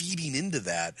just feeding into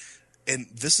that. And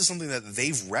this is something that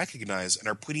they've recognized and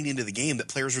are putting into the game that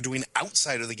players were doing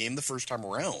outside of the game the first time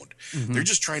around. Mm-hmm. They're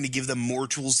just trying to give them more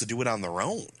tools to do it on their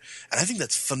own. And I think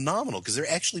that's phenomenal because they're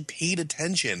actually paid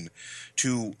attention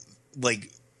to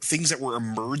like things that were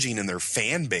emerging in their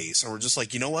fan base. And we're just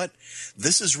like, you know what?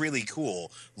 This is really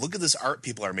cool. Look at this art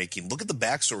people are making. Look at the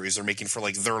backstories they're making for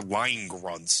like their line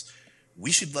grunts.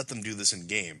 We should let them do this in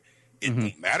game. It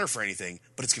won't matter for anything,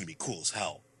 but it's going to be cool as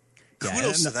hell.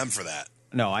 Kudos to them for that.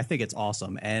 No, I think it's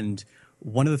awesome. And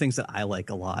one of the things that I like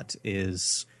a lot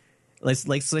is let's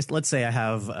say I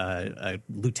have a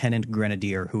lieutenant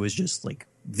grenadier who is just like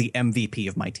the MVP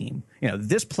of my team.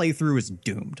 This playthrough is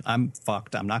doomed. I'm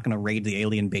fucked. I'm not going to raid the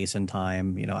alien base in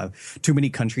time. Too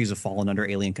many countries have fallen under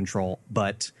alien control.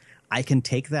 But I can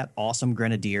take that awesome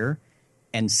grenadier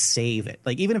and save it.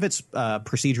 Like even if it's a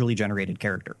procedurally generated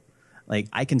character, like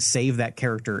I can save that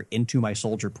character into my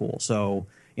soldier pool. So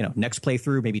next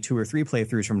playthrough, maybe 2 or 3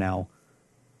 playthroughs from now,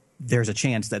 there's a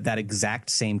chance that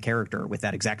exact same character with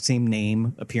that exact same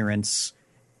name, appearance,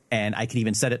 and I can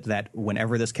even set it that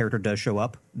whenever this character does show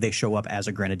up, they show up as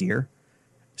a grenadier.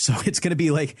 So it's gonna be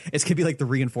like the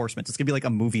reinforcements. It's gonna be like a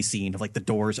movie scene of like the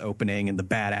doors opening and the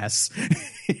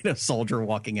badass soldier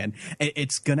walking in.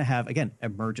 It's gonna have again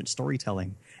emergent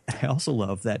storytelling. And I also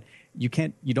love that you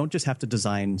don't just have to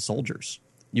design soldiers.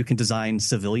 You can design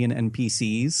civilian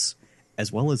NPCs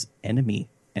as well as enemy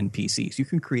NPCs. You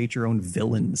can create your own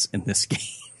villains in this game.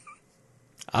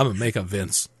 I'm going to make a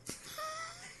Vince.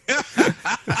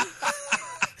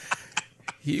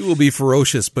 He will be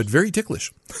ferocious, but very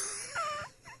ticklish.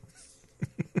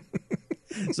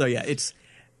 So yeah, it's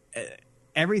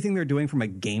everything they're doing from a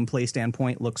gameplay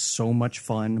standpoint looks so much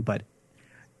fun, but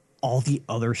all the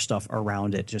other stuff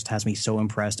around it just has me so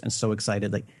impressed and so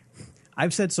excited. Like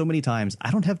I've said so many times,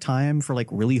 I don't have time for like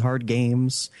really hard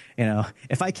games.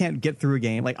 If I can't get through a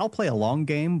game, like I'll play a long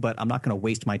game, but I'm not going to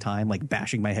waste my time like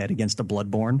bashing my head against a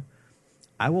Bloodborne.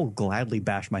 I will gladly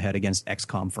bash my head against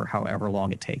XCOM for however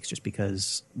long it takes, just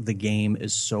because the game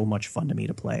is so much fun to me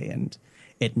to play, and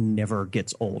it never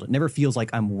gets old. It never feels like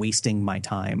I'm wasting my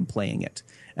time playing it.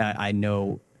 I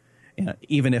know,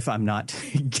 even if I'm not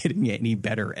getting any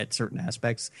better at certain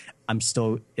aspects, it's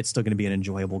still going to be an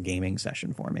enjoyable gaming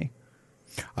session for me.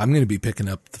 I'm going to be picking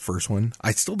up the first one.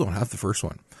 I still don't have the first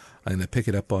one. I'm going to pick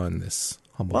it up on this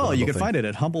Humble Bundle. Well, you can find it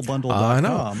at humblebundle.com. I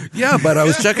know. Yeah, but I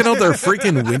was checking out their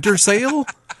freaking winter sale.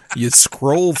 You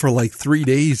scroll for like 3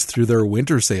 days through their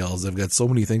winter sales. They've got so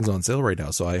many things on sale right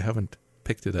now, so I haven't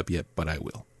picked it up yet, but I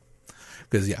will.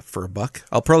 Because, yeah, for $1,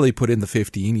 I'll probably put in the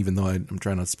 15, even though I'm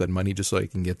trying not to spend money, just so I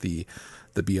can get the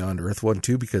Beyond Earth one,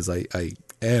 too, because I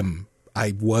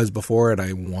was before, and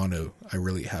I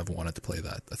really have wanted to play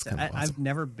that. That's kind of awesome. I've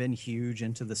never been huge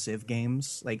into the Civ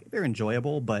games. Like, they're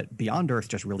enjoyable, but Beyond Earth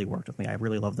just really worked with me. I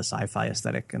really love the sci-fi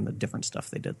aesthetic and the different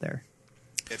stuff they did there.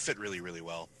 It fit really, really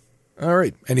well. All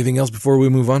right. Anything else before we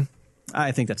move on?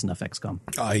 I think that's enough XCOM.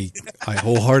 I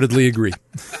wholeheartedly agree.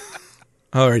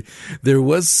 All right. There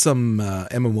was some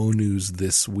MMO news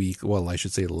this week. Well, I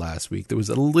should say last week. There was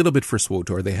a little bit for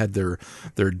SWTOR. They had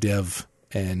their dev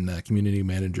and community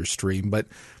manager stream, but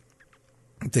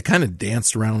they kind of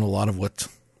danced around a lot of what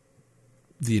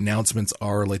the announcements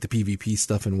are, like the PvP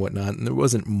stuff and whatnot. And there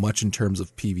wasn't much in terms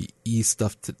of PvE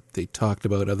stuff that they talked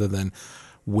about other than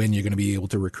when you're going to be able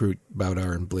to recruit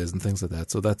Baudar and Blizz and things like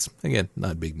that. So that's, again,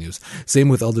 not big news. Same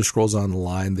with Elder Scrolls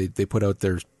Online. They put out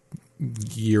their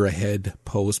year ahead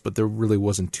post, but there really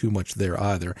wasn't too much there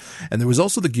either. And there was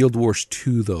also the Guild Wars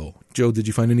 2, though. Joe, did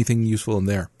you find anything useful in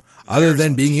there? Other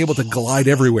than being able to glide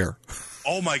everywhere.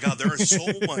 Oh my God, there is so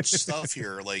much stuff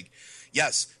here. Like,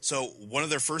 yes, so one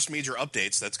of their first major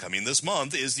updates that's coming this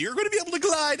month is you're going to be able to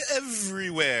glide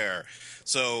everywhere.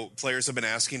 So players have been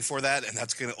asking for that, and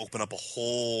that's going to open up a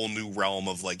whole new realm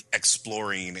of like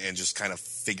exploring and just kind of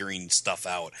figuring stuff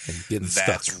out.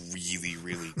 That's really,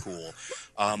 really cool.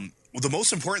 The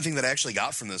most important thing that I actually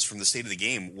got from the state of the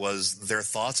game was their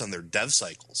thoughts on their dev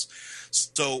cycles.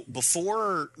 So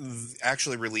before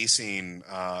actually releasing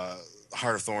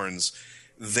Heart of Thorns,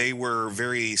 they were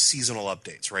very seasonal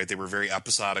updates, right? They were very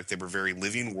episodic. They were very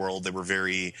living world. They were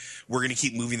we're going to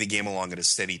keep moving the game along at a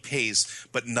steady pace,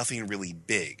 but nothing really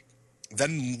big.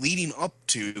 Then leading up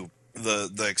to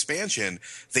the expansion,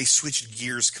 they switched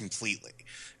gears completely.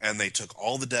 And they took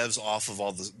all the devs off of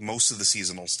most of the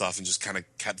seasonal stuff and just kind of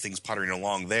kept things puttering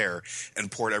along there and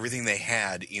poured everything they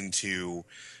had into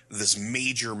this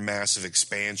major, massive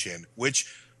expansion,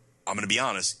 which I'm going to be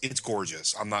honest, it's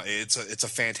gorgeous. It's a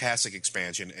fantastic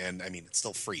expansion, and I mean, it's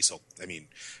still free. So, I mean,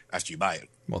 after you buy it,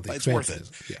 it's worth it.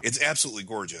 Yeah. It's absolutely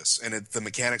gorgeous, and the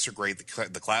mechanics are great.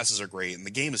 The classes are great, and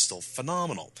the game is still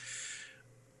phenomenal.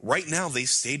 Right now, they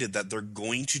stated that they're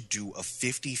going to do a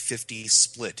 50-50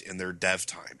 split in their dev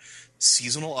time.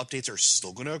 Seasonal updates are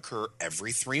still going to occur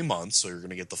every 3 months, so you're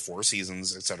going to get the 4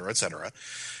 seasons, et cetera, et cetera.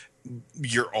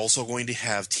 You're also going to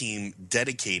have team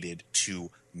dedicated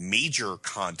to major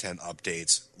content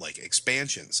updates like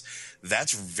expansions.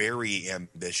 That's very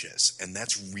ambitious, and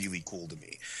that's really cool to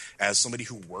me. As somebody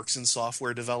who works in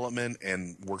software development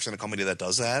and works in a company that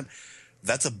does that,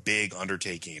 that's a big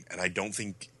undertaking, and I don't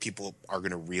think people are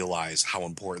going to realize how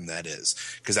important that is,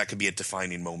 because that could be a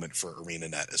defining moment for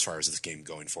ArenaNet as far as this game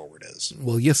going forward is.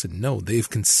 Well, yes and no. They've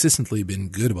consistently been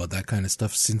good about that kind of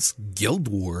stuff since Guild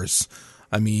Wars.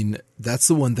 I mean, that's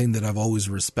the one thing that I've always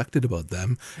respected about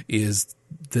them, is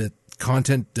that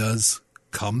content does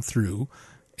come through,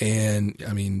 and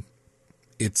I mean,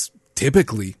 it's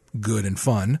typically good and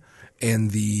fun, and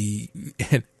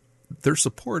their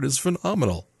support is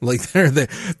phenomenal. Like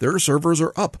their servers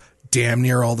are up damn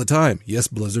near all the time. Yes,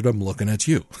 Blizzard, I'm looking at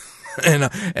you.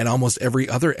 and almost every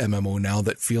other MMO now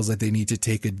that feels like they need to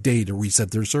take a day to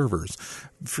reset their servers.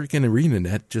 Freaking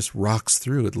ArenaNet just rocks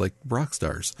through it like rock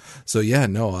stars. So yeah,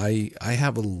 no, I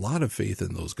have a lot of faith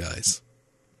in those guys.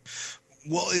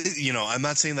 Well, I'm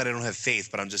not saying that I don't have faith,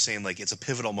 but I'm just saying like it's a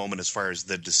pivotal moment as far as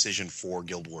the decision for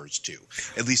Guild Wars 2,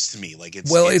 at least to me. Like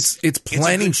it's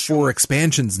planning for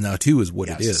expansions now too, is what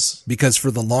it is. Because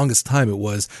for the longest time it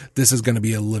was, this is going to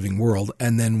be a living world,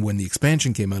 and then when the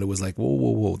expansion came out, it was like,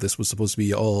 whoa, this was supposed to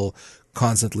be all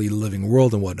constantly living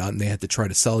world and whatnot, and they had to try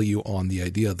to sell you on the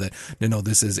idea that no,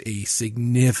 this is a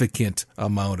significant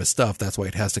amount of stuff. That's why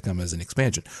it has to come as an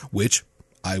expansion, which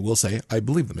I will say, I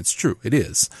believe them. It's true. It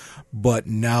is. But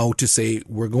now to say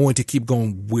we're going to keep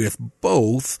going with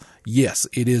both, yes,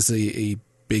 it is a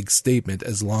big statement.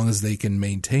 As long as they can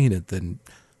maintain it, then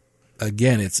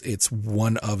again, it's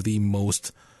one of the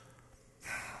most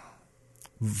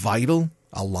vital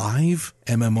alive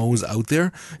MMOs out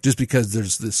there, just because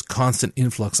there's this constant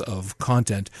influx of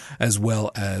content, as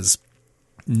well as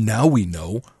now we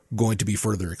know going to be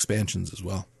further expansions as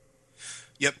well.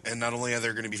 Yep, and not only are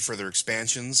there going to be further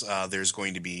expansions, there's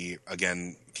going to be,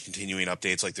 again, continuing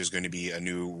updates. Like there's going to be a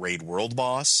new raid world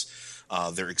boss.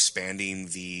 They're expanding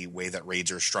the way that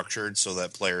raids are structured so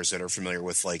that players that are familiar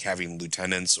with like having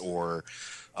lieutenants or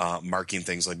marking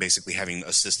things, like basically having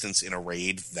assistants in a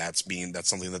raid, that's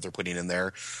something that they're putting in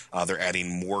there. They're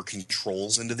adding more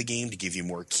controls into the game to give you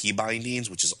more key bindings,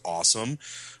 which is awesome,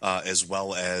 as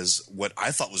well as what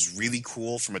I thought was really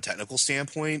cool from a technical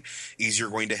standpoint is you're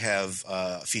going to have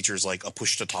features like a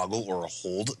push to toggle or a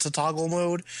hold to toggle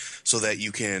mode, so that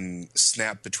you can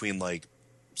snap between like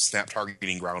snap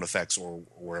targeting, ground effects, or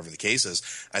wherever the case is.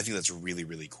 I think that's really,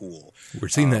 really cool. We're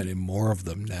seeing that in more of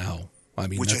them now. I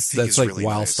mean, that's like really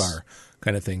WildStar nice.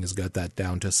 Kind of thing has got that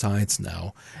down to science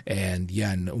now. And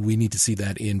yeah, we need to see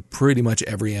that in pretty much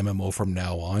every MMO from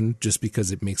now on, just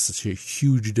because it makes such a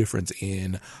huge difference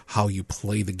in how you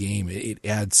play the game. It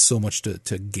adds so much to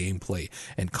gameplay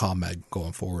and combat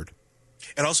going forward.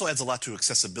 It also adds a lot to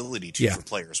accessibility too for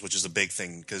players, which is a big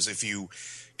thing, because if you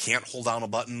can't hold down a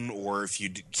button or if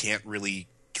you can't really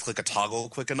click a toggle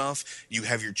quick enough, you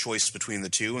have your choice between the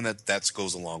two, and that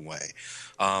goes a long way.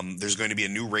 There's going to be a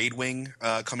new raid wing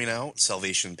coming out,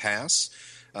 Salvation Pass,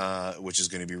 which is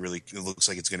going to be it looks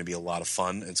like it's going to be a lot of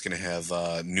fun. It's going to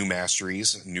have new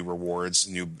masteries, new rewards,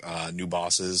 new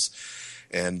bosses,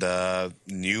 and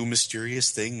new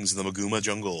mysterious things in the Maguma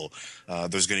jungle.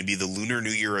 There's going to be the Lunar New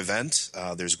Year event.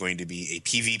 There's going to be a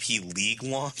PvP League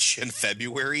launch in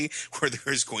February, where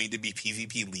there's going to be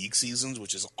PvP League seasons,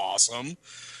 which is awesome.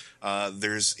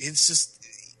 It's just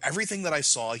everything that I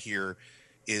saw here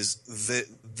is that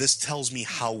this tells me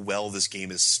how well this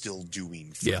game is still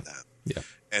doing for that. Yeah.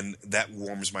 And that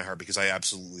warms my heart, because I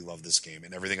absolutely love this game,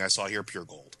 and everything I saw here, pure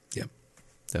gold. Yep,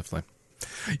 definitely.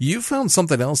 You found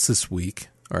something else this week,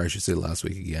 or I should say last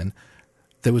week again,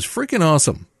 that was freaking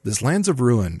awesome. This Lands of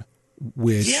Ruin,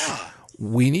 which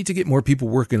we need to get more people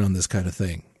working on this kind of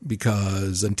thing,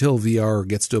 because until VR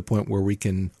gets to a point where we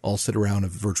can all sit around a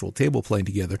virtual table playing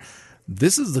together,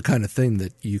 this is the kind of thing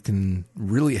that you can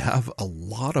really have a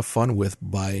lot of fun with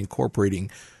by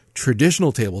incorporating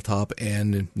traditional tabletop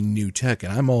and new tech,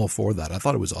 and I'm all for that. I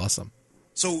thought it was awesome.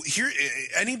 So here,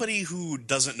 anybody who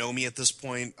doesn't know me at this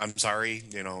point, I'm sorry.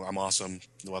 I'm awesome.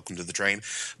 Welcome to the train.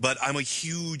 But I'm a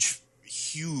huge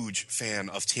fan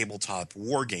of tabletop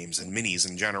war games and minis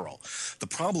in general. The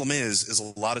problem is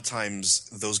a lot of times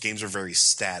those games are very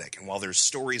static. And while there's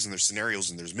stories and there's scenarios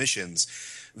and there's missions,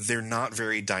 they're not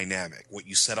very dynamic. What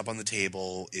you set up on the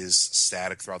table is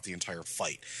static throughout the entire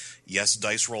fight. Yes,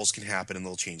 dice rolls can happen and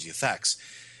they'll change the effects.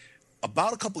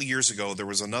 About a couple of years ago, there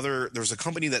was a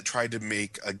company that tried to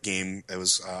make a game. It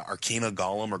was Arcana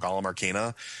Golem, or Golem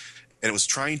Arcana, and it was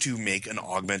trying to make an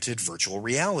augmented virtual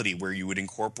reality where you would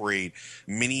incorporate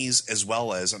minis as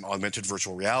well as an augmented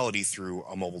virtual reality through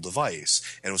a mobile device,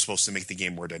 and it was supposed to make the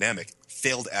game more dynamic.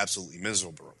 Failed absolutely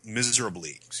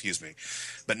miserably. Excuse me.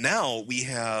 But now we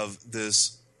have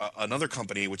this another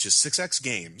company, which is 6X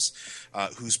Games,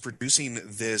 who's producing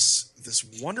this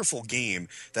wonderful game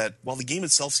that, while the game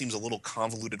itself seems a little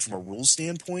convoluted from a rules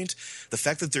standpoint, the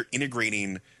fact that they're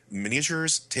integrating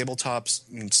miniatures, tabletops,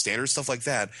 and standard stuff like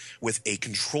that with a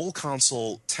control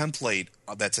console template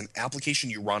that's an application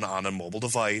you run on a mobile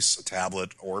device, a tablet,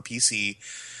 or a PC,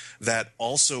 that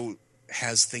also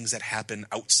has things that happen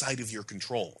outside of your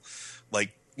control.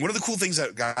 Like, one of the cool things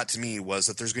that got to me was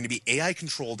that there's going to be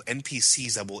AI-controlled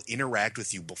NPCs that will interact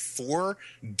with you before,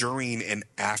 during, and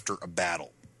after a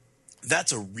battle.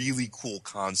 That's a really cool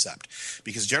concept,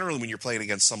 because generally when you're playing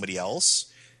against somebody else,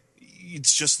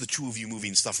 it's just the two of you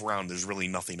moving stuff around. There's really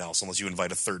nothing else unless you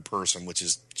invite a third person, which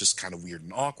is just kind of weird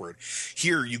and awkward.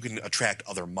 Here, you can attract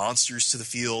other monsters to the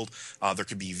field. There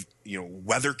could be,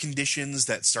 weather conditions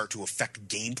that start to affect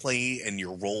gameplay and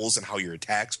your rolls and how your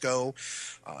attacks go.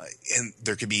 And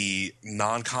there could be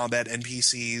non-combat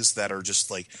NPCs that are just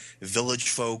like village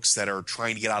folks that are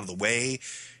trying to get out of the way.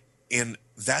 And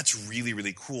that's really,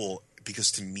 really cool,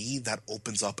 because to me, that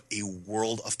opens up a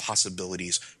world of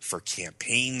possibilities for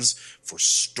campaigns, for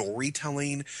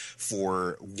storytelling,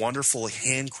 for wonderful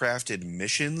handcrafted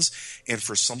missions, and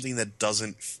for something that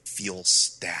doesn't feel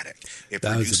static. It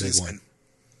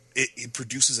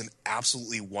produces an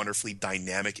absolutely wonderfully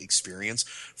dynamic experience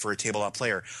for a tabletop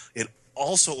player. It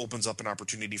also opens up an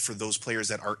opportunity for those players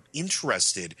that are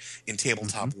interested in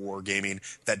tabletop wargaming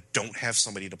that don't have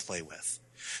somebody to play with.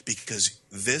 Because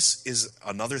this is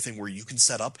another thing where you can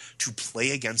set up to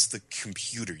play against the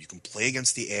computer. You can play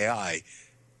against the AI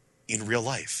in real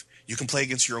life. You can play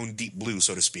against your own Deep Blue,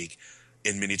 so to speak,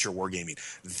 in miniature wargaming.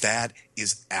 That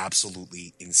is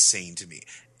absolutely insane to me.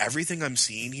 Everything I'm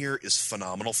seeing here is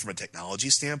phenomenal from a technology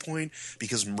standpoint,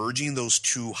 because merging those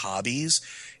two hobbies,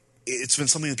 it's been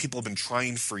something that people have been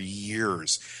trying for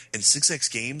years. And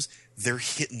 6X Games, they're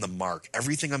hitting the mark.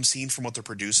 Everything I'm seeing from what they're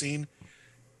producing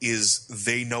is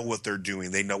they know what they're doing.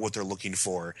 They know what they're looking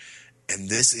for. And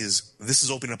this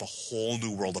is opening up a whole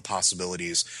new world of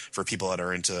possibilities for people that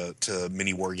are into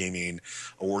mini wargaming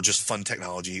or just fun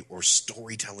technology or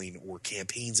storytelling or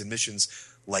campaigns and missions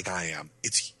like I am.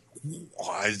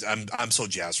 I'm so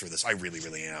jazzed for this. I really,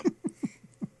 really am.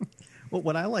 Well,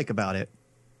 what I like about it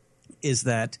is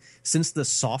that since the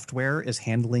software is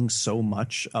handling so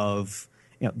much of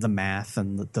the math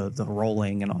and the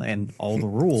rolling and all the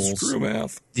rules, Screw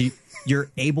math. You're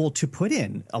able to put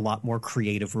in a lot more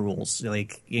creative rules,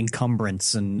 like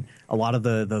encumbrance and a lot of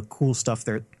the cool stuff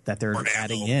that they're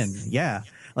adding in. Yeah,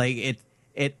 like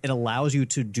it allows you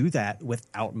to do that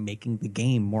without making the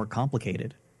game more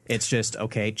complicated. It's just,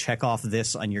 okay, check off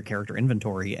this on your character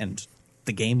inventory and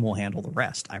the game will handle the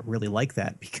rest. I really like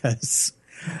that because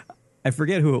I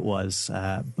forget who it was,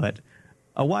 but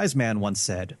a wise man once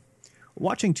said,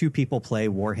 watching two people play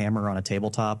Warhammer on a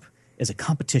tabletop is a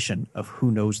competition of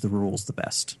who knows the rules the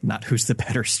best, not who's the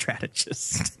better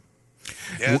strategist.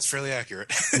 Yeah, it's fairly accurate.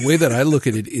 The way that I look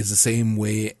at it is the same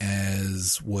way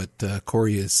as what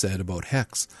Corey has said about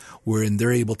Hex, wherein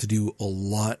they're able to do a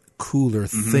lot cooler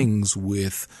things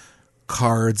with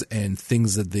cards and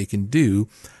things that they can do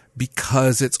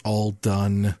because it's all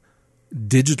done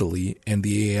digitally and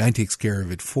the AI takes care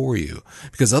of it for you,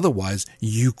 because otherwise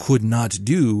you could not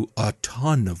do a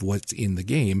ton of what's in the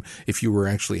game if you were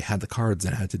actually had the cards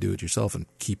and had to do it yourself and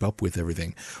keep up with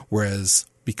everything. Whereas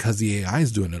because the AI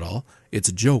is doing it all, it's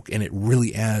a joke, and it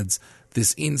really adds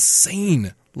this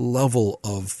insane level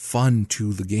of fun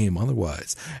to the game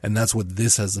otherwise. And that's what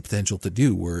this has the potential to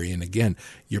do, wherein again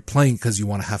you're playing because you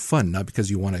want to have fun, not because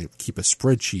you want to keep a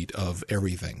spreadsheet of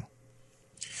everything.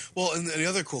 Well, and the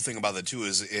other cool thing about that too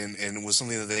is, and it was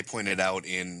something that they pointed out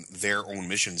in their own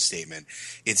mission statement,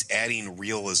 it's adding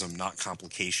realism, not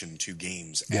complication, to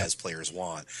games as players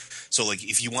want. So, like,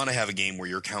 if you want to have a game where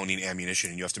you're counting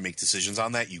ammunition and you have to make decisions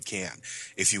on that, you can.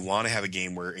 If you want to have a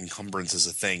game where encumbrance is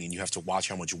a thing and you have to watch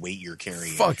how much weight you're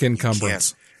carrying, fuck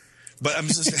encumbrance. But I'm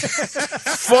just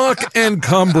fuck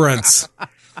encumbrance.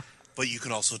 But you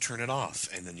can also turn it off,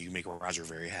 and then you can make Roger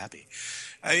very happy.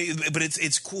 But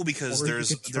it's cool because or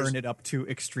you could turn it up to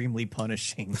extremely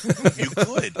punishing. You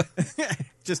could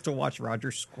just to watch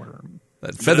Roger squirm.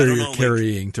 That feather you're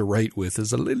carrying to write with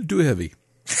is a little too heavy.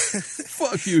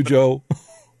 Fuck you, Joe.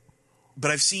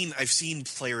 But I've seen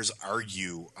players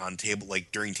argue on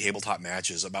during tabletop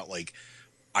matches about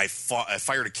I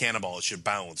fired a cannonball, it should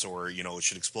bounce, or it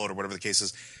should explode, or whatever the case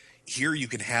is. Here you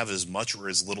can have as much or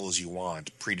as little as you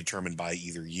want, predetermined by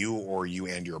either you or you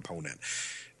and your opponent.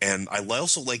 And I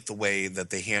also like the way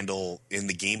that they handle in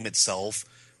the game itself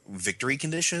victory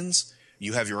conditions.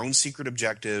 You have your own secret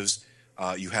objectives,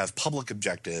 you have public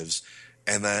objectives,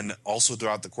 and then also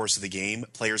throughout the course of the game,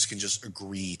 players can just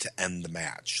agree to end the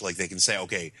match. Like, they can say,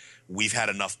 okay, we've had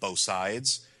enough both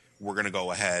sides. We're going to go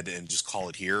ahead and just call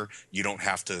it here. You don't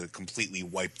have to completely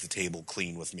wipe the table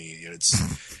clean with me.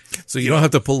 So you don't have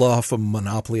to pull off a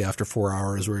Monopoly after 4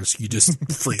 hours where you just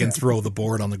freaking throw the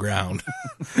board on the ground.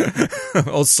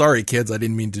 Oh, sorry, kids. I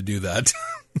didn't mean to do that.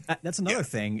 That's another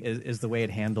thing is the way it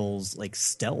handles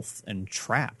stealth and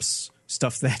traps,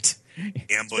 stuff that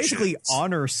basically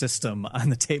honor system on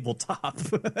the tabletop.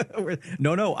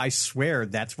 No, I swear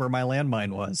that's where my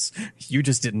landmine was. You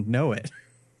just didn't know it.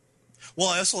 Well,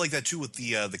 I also like that too with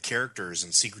the characters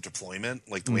and secret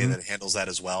deployment, like the way that it handles that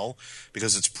as well,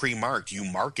 because it's pre-marked. You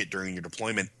mark it during your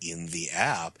deployment in the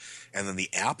app, and then the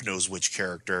app knows which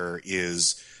character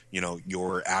is,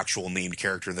 your actual named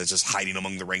character that's just hiding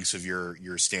among the ranks of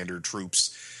your standard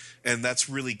troops. And that's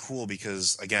really cool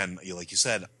because, again, like you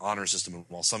said, honor system. And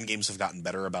while some games have gotten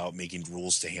better about making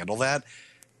rules to handle that,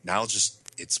 now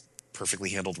it's perfectly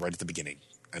handled right at the beginning.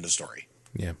 End of story.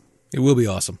 Yeah, it will be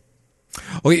awesome.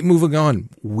 Okay, moving on.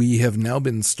 We have now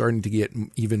been starting to get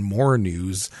even more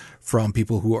news from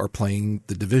people who are playing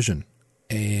The Division.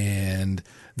 And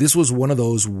this was one of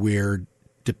those where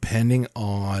depending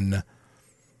on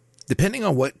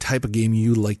what type of game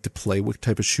you like to play, what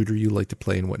type of shooter you like to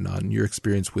play and whatnot, and your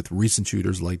experience with recent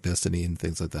shooters like Destiny and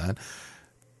things like that,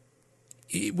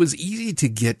 it was easy to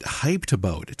get hyped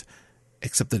about it,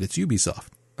 except that it's Ubisoft.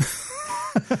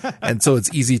 And so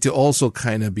it's easy to also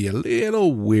kind of be a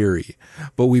little weary.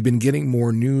 But we've been getting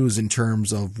more news in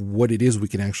terms of what it is we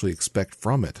can actually expect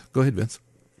from it. Go ahead, Vince.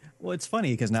 Well, it's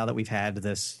funny because now that we've had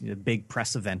this big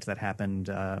press event that happened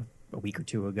a week or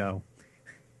two ago,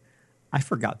 I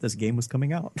forgot this game was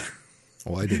coming out.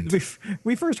 Oh, I didn't.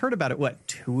 We first heard about it,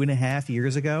 2.5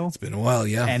 years ago? It's been a while,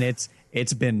 yeah. And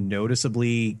it's been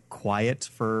noticeably quiet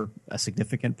for a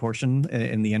significant portion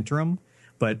in the interim,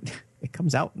 but it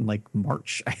comes out in like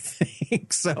March, I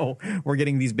think. So we're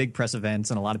getting these big press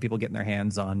events and a lot of people getting their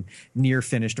hands on near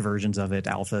finished versions of it,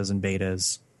 alphas and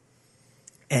betas.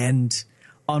 And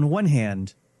on one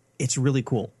hand, it's really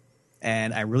cool.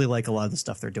 And I really like a lot of the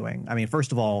stuff they're doing. I mean,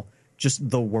 first of all, just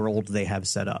the world they have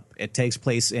set up. It takes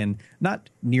place in not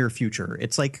near future.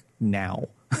 It's like now,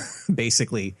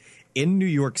 basically, in New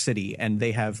York City. And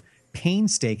they have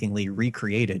painstakingly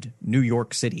recreated New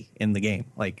York City in the game.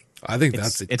 Like, I think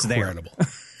that's incredible.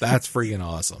 That's freaking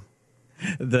awesome.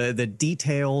 The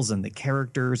details and the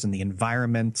characters and the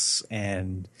environments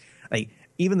and like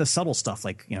even the subtle stuff,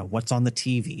 like, what's on the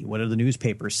TV? What do the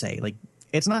newspapers say? Like,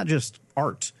 it's not just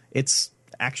art. It's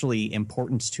actually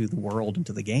importance to the world and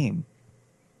to the game.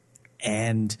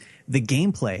 And the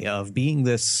gameplay of being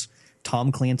this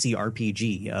Tom Clancy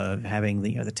RPG, of having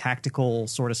the tactical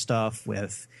sort of stuff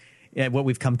with what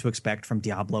we've come to expect from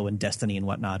Diablo and Destiny and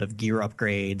whatnot, of gear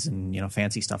upgrades and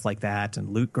fancy stuff like that and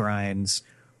loot grinds.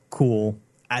 Cool.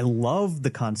 I love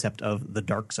the concept of the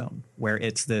Dark Zone, where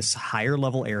it's this higher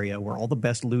level area where all the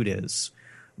best loot is,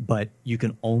 but you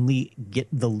can only get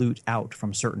the loot out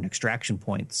from certain extraction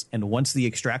points. And once the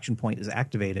extraction point is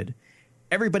activated,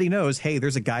 everybody knows, hey,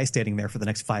 there's a guy standing there for the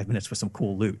next 5 minutes with some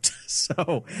cool loot.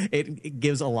 So it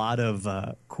gives a lot of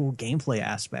cool gameplay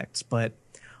aspects. But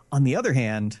on the other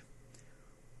hand,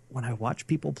 when I watch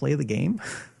people play the game,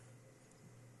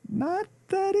 not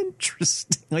that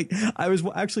interesting. Like, I was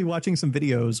actually watching some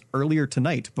videos earlier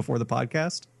tonight before the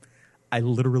podcast. I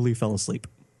literally fell asleep.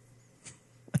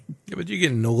 Yeah, but you're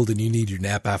getting old and you need your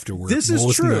nap after work. This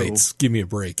is true. Nights. Give me a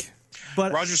break.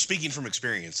 But Roger's speaking from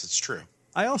experience. It's true.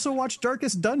 I also watched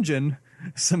Darkest Dungeon,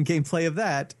 some gameplay of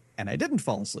that, and I didn't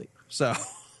fall asleep. So,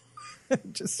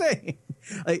 just saying.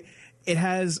 Like, it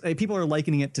has people are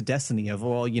likening it to Destiny of,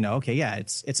 well, okay, yeah,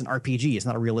 it's an RPG. It's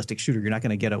not a realistic shooter. You're not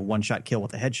going to get a one-shot kill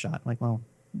with a headshot. Like, well,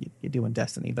 you're doing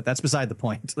Destiny, but that's beside the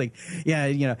point. Like,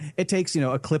 yeah, it takes,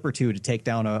 a clip or two to take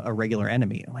down a regular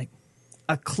enemy. Like,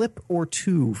 a clip or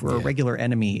two for a regular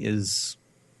enemy is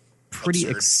pretty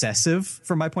absurd. Excessive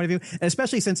from my point of view, and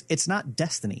especially since it's not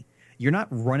Destiny. You're not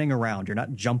running around. You're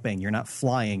not jumping. You're not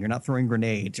flying. You're not throwing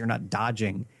grenades. You're not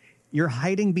dodging. You're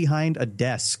hiding behind a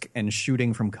desk and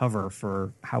shooting from cover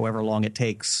for however long it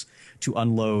takes to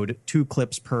unload 2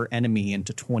 clips per enemy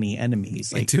into 20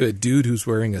 enemies. Like, into a dude who's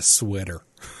wearing a sweater.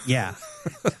 Yeah.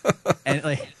 And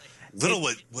like,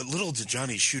 what little did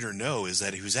Johnny Shooter know is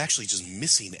that he was actually just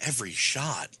missing every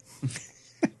shot.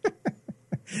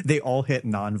 They all hit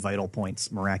non-vital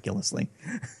points miraculously.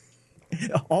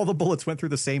 All the bullets went through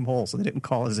the same hole, so they didn't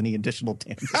cause any additional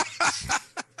damage.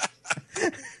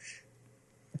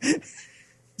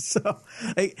 So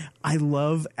I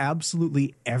love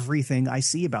absolutely everything I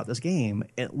see about this game.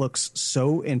 It looks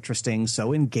so interesting,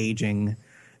 so engaging,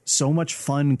 so much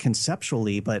fun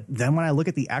conceptually. But then when I look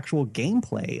at the actual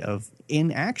gameplay of in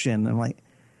action, I'm like,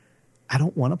 I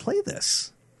don't want to play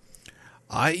this.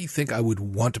 I think I would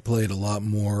want to play it a lot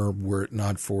more were it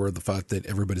not for the fact that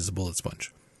everybody's a bullet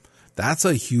sponge. That's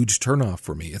a huge turnoff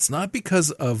for me. It's not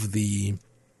because of the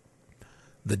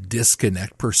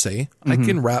disconnect per se. Mm-hmm. I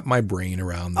can wrap my brain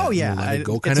around that. Oh yeah, let it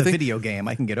go kind it's of a thing. video game.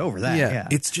 I can get over that. Yeah, Yeah.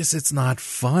 it's not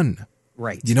fun.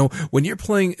 Right. When you're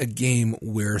playing a game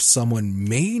where someone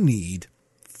may need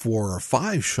 4 or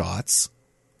 5 shots,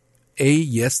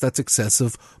 yes, that's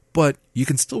excessive, but you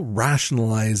can still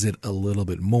rationalize it a little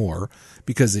bit more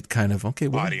because it kind of, okay,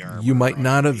 well, Body armor, you might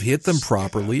not have hit them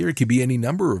properly, or it could be any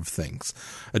number of things.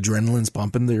 Adrenaline's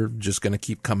pumping, they're just going to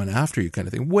keep coming after you kind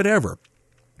of thing, whatever.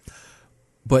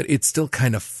 But it's still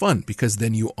kind of fun because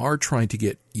then you are trying to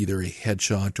get either a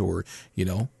headshot or,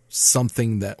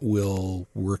 something that will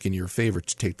work in your favor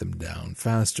to take them down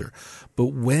faster.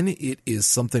 But when it is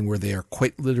something where they are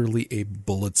quite literally a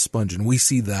bullet sponge, and we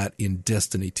see that in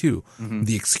Destiny 2. Mm-hmm.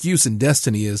 The excuse in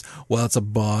Destiny is, well, it's a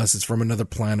boss, it's from another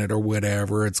planet or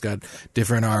whatever, it's got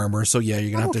different armor, so yeah,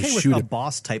 you're going to have to shoot with it. a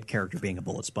boss type character being a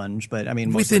bullet sponge, but I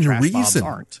mean, most within of the trash reason. mobs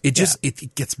aren't. It just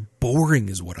it gets boring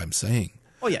is what I'm saying.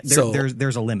 Oh yeah, So-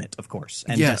 there's a limit, of course,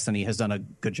 and Yeah. Destiny has done a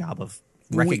good job of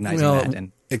recognizing Well, that,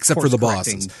 and except for the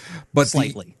bosses, but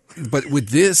slightly. But with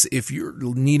this, if you're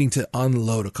needing to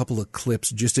unload a couple of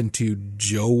clips just into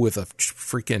Joe with a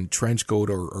freaking trench coat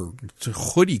or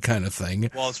hoodie kind of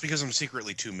thing, Well, it's because I'm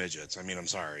secretly 2 midgets. I mean, I'm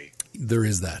sorry. there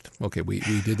is that. Okay, we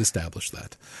did establish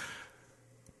that.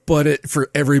 But for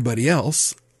everybody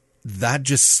else, that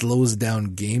just slows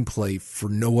down gameplay for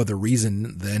no other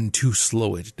reason than to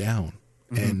slow it down.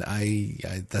 And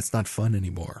I that's not fun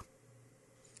anymore.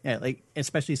 Yeah, like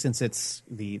especially since it's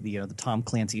the Tom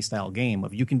Clancy style game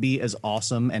of you can be as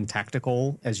awesome and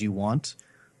tactical as you want,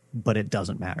 but it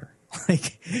doesn't matter.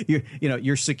 Like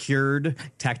your secured,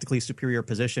 tactically superior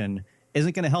position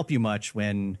isn't going to help you much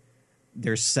when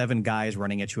there's 7 guys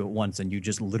running at you at once and you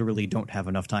just literally don't have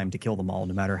enough time to kill them all,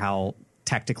 no matter how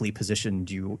tactically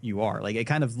positioned you are. Like it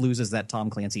kind of loses that Tom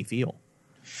Clancy feel.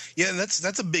 Yeah, and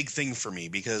that's a big thing for me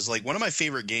because like one of my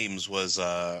favorite games was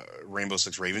Rainbow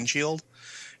Six Raven Shield,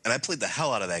 and I played the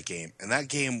hell out of that game. And that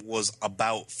game was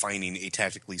about finding a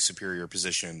tactically superior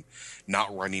position,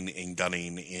 not running and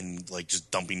gunning and like just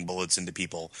dumping bullets into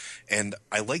people. And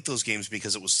I like those games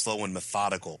because it was slow and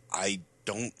methodical. I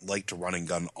don't like to run and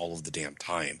gun all of the damn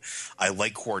time. I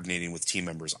like coordinating with team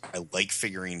members. I like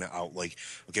figuring out like,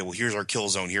 okay, well, here's our kill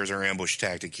zone. Here's our ambush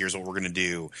tactic. Here's what we're going to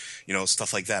do.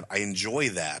 Stuff like that. I enjoy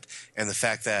that. And the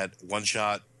fact that one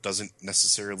shot doesn't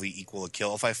necessarily equal a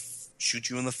kill. If I shoot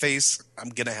you in the face, I'm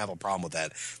going to have a problem with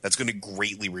that. That's going to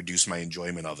greatly reduce my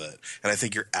enjoyment of it. And I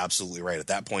think you're absolutely right. At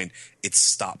that point, it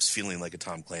stops feeling like a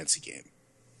Tom Clancy game.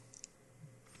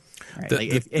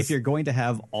 Right. If you're going to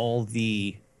have all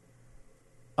the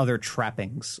other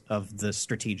trappings of the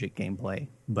strategic gameplay,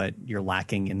 but you're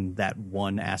lacking in that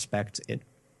one aspect, it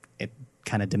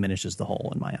kind of diminishes the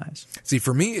whole in my eyes. See,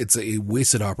 for me, it's a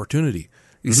wasted opportunity.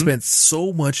 You spent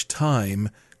so much time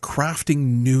crafting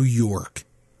New York,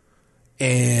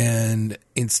 and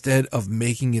instead of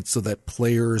making it so that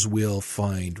players will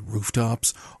find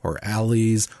rooftops or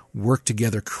alleys, work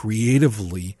together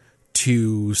creatively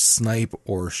to snipe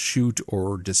or shoot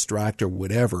or distract or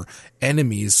whatever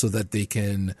enemies so that they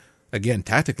can, again,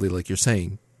 tactically, like you're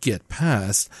saying, get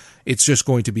past, it's just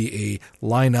going to be a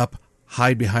line up,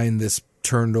 hide behind this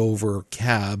turned over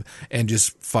cab and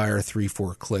just fire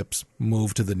 3-4 clips,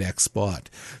 move to the next spot.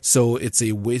 So it's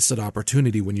a wasted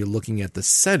opportunity when you're looking at the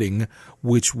setting,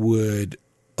 which would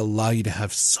allow you to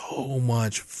have so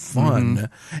much fun.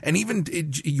 And even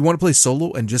you want to play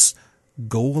solo and just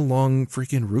go along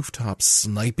freaking rooftops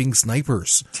sniping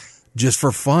snipers just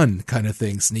for fun kind of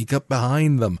thing. Sneak up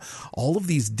behind them. All of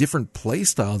these different play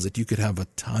styles that you could have a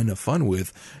ton of fun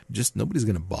with. Just nobody's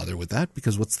going to bother with that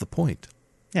because what's the point?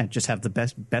 Yeah, just have the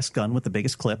best gun with the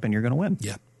biggest clip and you're going to win.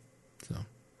 Yeah. So,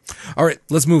 all right,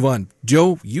 let's move on.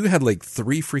 Joe, you had like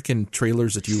 3 freaking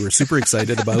trailers that you were super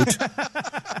excited about.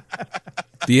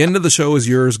 The end of the show is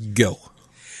yours. Go.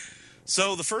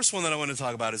 So the first one that I want to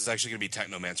talk about is actually going to be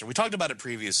Technomancer. We talked about it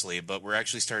previously, but we're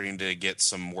actually starting to get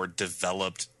some more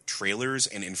developed trailers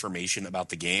and information about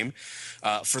the game.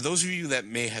 For those of you that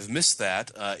may have missed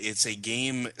that, it's a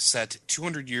game set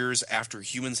 200 years after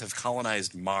humans have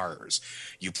colonized Mars.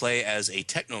 You play as a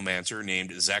technomancer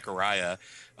named Zachariah,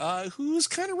 who's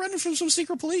kind of running from some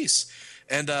secret police.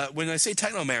 And when I say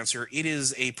technomancer, it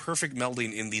is a perfect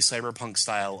melding in the cyberpunk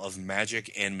style of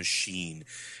magic and machine.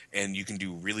 And you can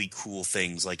do really cool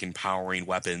things like empowering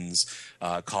weapons,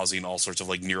 causing all sorts of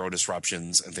like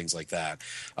neurodisruptions and things like that.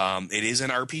 It is an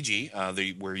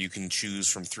RPG where you can choose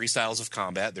from 3 styles of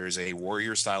combat. There's a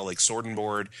warrior style like sword and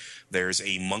board. There's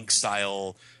a monk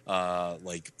style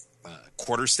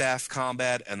quarterstaff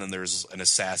combat, and then there's an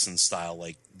assassin style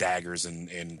like daggers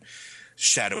and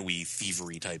shadowy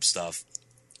thievery type stuff.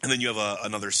 And then you have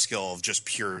another skill of just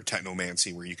pure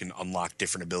technomancy where you can unlock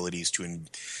different abilities to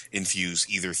infuse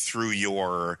either through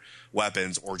your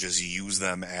weapons or just use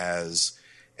them as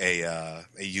like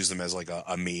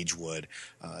a mage would.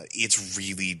 It's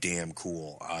really damn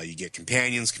cool. You get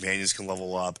companions can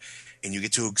level up, and you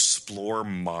get to explore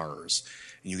Mars.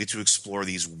 And you get to explore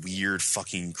these weird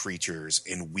fucking creatures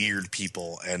and weird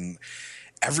people, and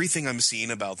everything I'm seeing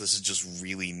about this is just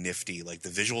really nifty. Like, the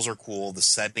visuals are cool, the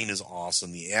setting is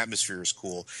awesome, the atmosphere is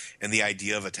cool, and the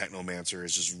idea of a technomancer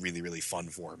is just really, really fun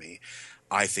for me.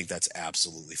 I think that's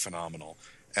absolutely phenomenal,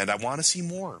 and I want to see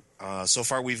more. So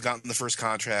far, we've gotten the first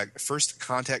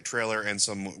contact trailer and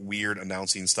some weird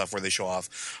announcing stuff where they show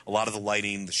off a lot of the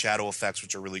lighting, the shadow effects,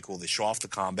 which are really cool. They show off the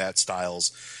combat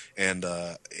styles, and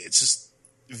it's just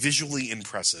visually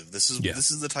impressive. This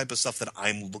is the type of stuff that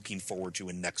I'm looking forward to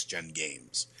in next gen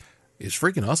games. It's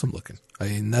freaking awesome looking. I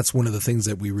mean, that's one of the things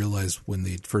that we realized when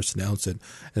they first announced it.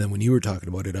 And then when you were talking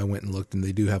about it, I went and looked, and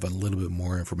they do have a little bit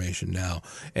more information now.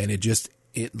 And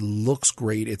it looks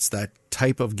great. It's that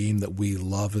type of game that we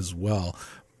love as well.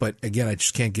 But again, I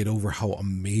just can't get over how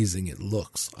amazing it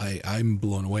looks. I'm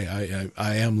blown away.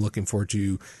 I am looking forward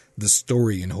to the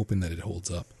story and hoping that it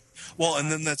holds up. Well,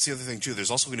 and then that's the other thing, too.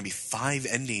 There's also going to be 5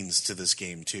 endings to this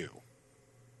game, too.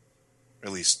 Or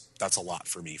at least that's a lot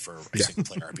for me for a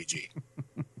single-player RPG.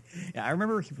 Yeah, I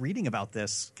remember reading about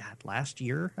this, God, last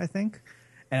year, I think.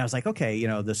 And I was like, okay, you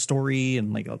know, the story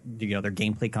and like, you know, their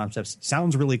gameplay concepts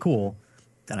sounds really cool.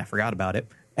 Then I forgot about it.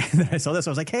 And then I saw this.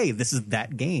 I was like, hey, this is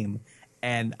that game.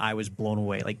 And I was blown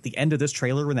away. Like the end of this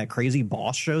trailer when that crazy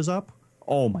boss shows up.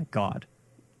 Oh, my God.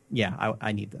 Yeah,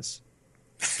 I need this.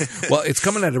 Well, it's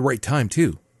coming at the right time,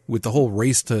 too, with the whole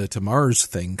race to Mars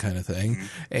thing kind of thing,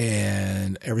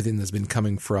 and everything that's been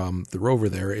coming from the rover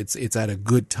there. It's at a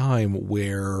good time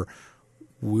where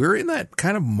we're in that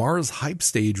kind of Mars hype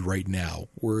stage right now,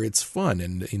 where it's fun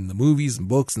and in the movies and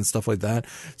books and stuff like that.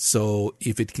 So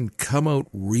if it can come out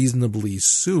reasonably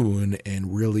soon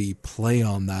and really play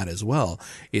on that as well,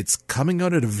 it's coming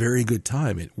out at a very good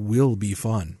time. It will be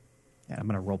fun. Yeah, I'm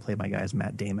going to roleplay my guy as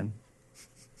Matt Damon.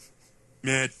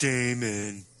 Matt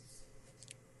Damon.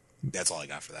 That's all I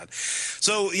got for that.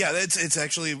 So, yeah, it's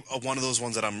actually one of those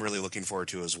ones that I'm really looking forward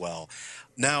to as well.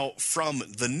 Now, from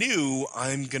the new,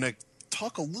 I'm going to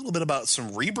talk a little bit about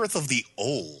some rebirth of the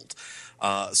old.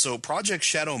 So Project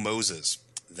Shadow Moses,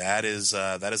 that is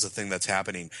a thing that's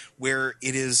happening where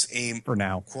it is a For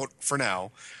now. quote for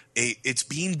now. It's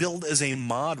being billed as a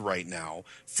mod right now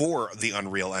for the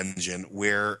Unreal Engine,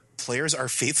 where players are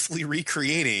faithfully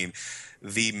recreating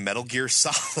the Metal Gear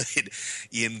Solid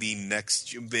in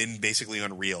basically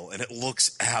Unreal, and it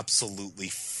looks absolutely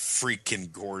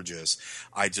freaking gorgeous.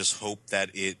 I just hope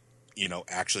that it, you know,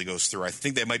 actually goes through. I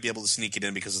think they might be able to sneak it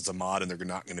in because it's a mod and they're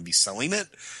not going to be selling it,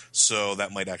 so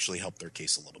that might actually help their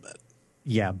case a little bit.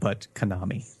 Yeah, but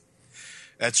Konami.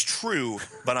 That's true,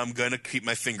 but I'm going to keep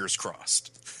my fingers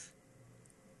crossed.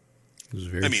 It was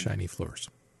very shiny floors.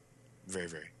 Very,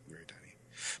 very, very tiny.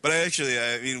 But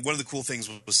I mean, one of the cool things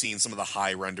was seeing some of the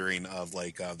high rendering of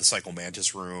like the Psycho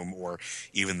Mantis room, or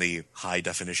even the high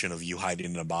definition of you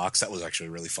hiding in a box. That was actually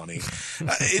really funny.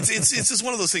 It's just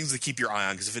one of those things to keep your eye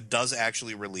on, because if it does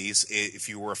actually release, if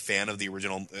you were a fan of the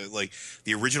original,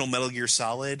 the original Metal Gear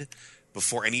Solid,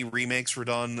 before any remakes were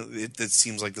done, it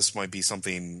seems like this might be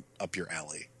something up your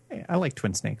alley. Hey, I like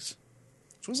Twin Snakes.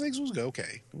 Twin Snakes was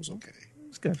okay. It was okay. It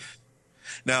was good.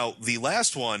 Now, the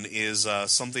last one is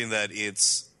something that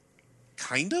it's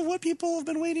kind of what people have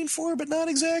been waiting for, but not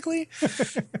exactly.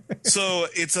 So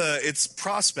it's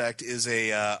Prospect is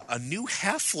a new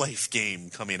Half-Life game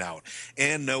coming out.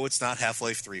 And no, it's not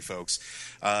Half-Life 3, folks.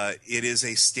 It is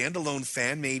a standalone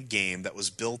fan-made game that was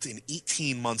built in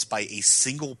 18 months by a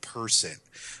single person,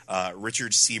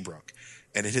 Richard Seabrook.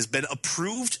 And it has been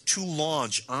approved to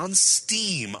launch on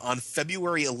Steam on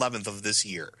February 11th of this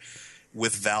year,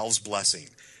 with Valve's blessing.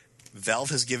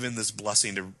 Valve has given this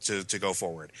blessing to go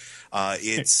forward.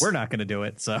 We're not going to do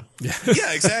it, so.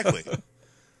 Yeah, exactly.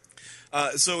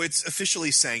 So it's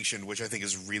officially sanctioned, which I think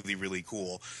is really, really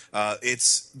cool.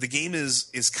 The game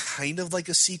is kind of like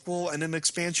a sequel and an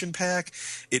expansion pack.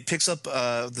 It picks up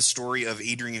the story of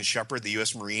Adrian Shepard, the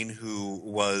U.S. Marine who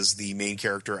was the main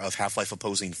character of Half-Life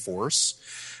Opposing Force,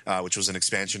 which was an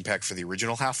expansion pack for the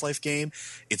original Half-Life game.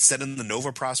 It's set in the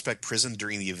Nova Prospect prison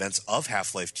during the events of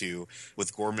Half-Life 2,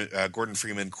 with Gordon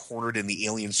Freeman cornered in the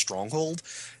alien stronghold,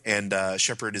 and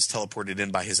Shepard is teleported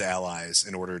in by his allies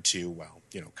in order to,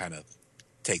 kind of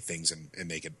take things and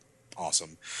make it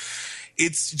awesome.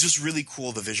 It's just really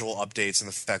cool, the visual updates and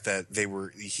the fact that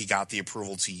he got the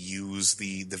approval to use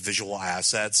the visual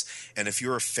assets. And if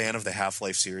you're a fan of the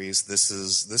Half-Life series, this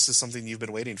is something you've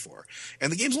been waiting for.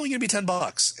 And the game's only going to be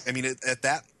 $10. I mean, at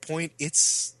that point,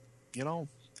 it's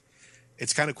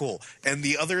it's kind of cool. And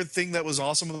the other thing that was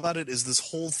awesome about it is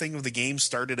this whole thing of the game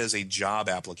started as a job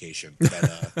application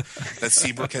that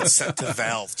Seabrook had sent to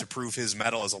Valve to prove his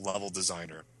mettle as a level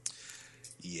designer.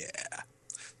 Yeah.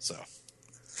 So.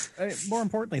 More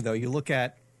importantly, though, you look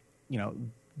at,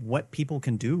 what people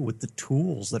can do with the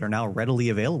tools that are now readily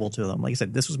available to them. Like I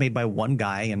said, this was made by one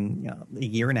guy in a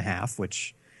year and a half,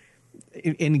 which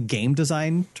in game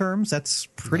design terms, that's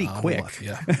pretty quick.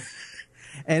 Yeah.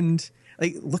 And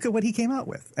look at what he came out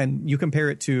with. And you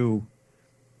compare it to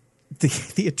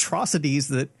the atrocities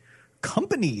that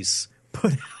companies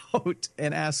put out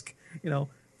and ask,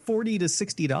 $40 to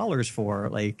 $60 for,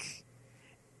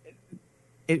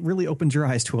 it really opens your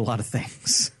eyes to a lot of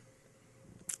things.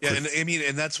 Yeah, and I mean,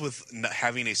 and that's with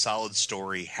having a solid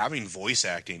story, having voice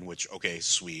acting, which, okay,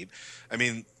 sweet. I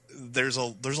mean, there's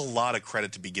a lot of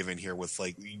credit to be given here with,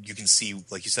 you can see,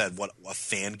 like you said, what a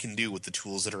fan can do with the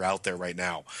tools that are out there right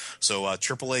now. So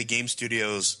AAA game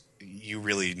studios, you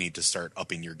really need to start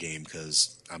upping your game,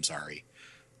 because I'm sorry.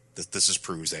 This just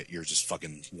proves that you're just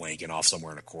fucking wanking off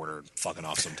somewhere in a corner, fucking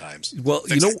off sometimes. Well,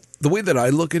 the way that I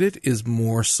look at it is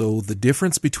more so the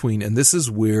difference between, and this is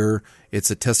where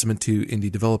it's a testament to indie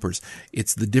developers,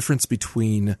 it's the difference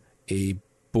between a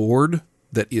bored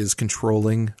that is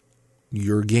controlling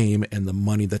your game and the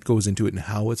money that goes into it and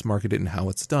how it's marketed and how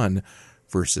it's done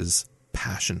versus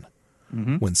passion.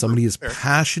 When somebody is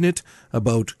passionate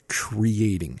about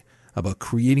creating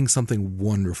something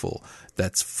wonderful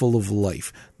that's full of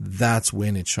life, that's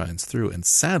when it shines through. And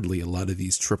sadly, a lot of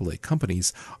these AAA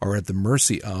companies are at the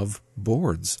mercy of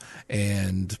boards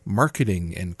and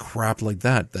marketing and crap like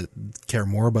that care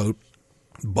more about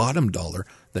bottom dollar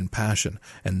than passion.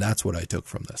 And that's what I took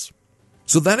from this.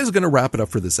 So that is going to wrap it up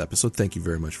for this episode. Thank you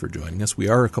very much for joining us. We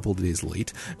are a couple of days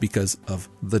late because of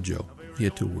the Joe. He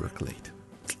had to work late.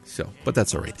 So, but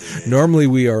that's all right. Normally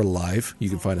we are live. You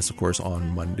can find us, of course,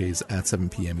 on Mondays at 7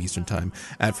 p.m. Eastern Time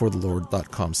at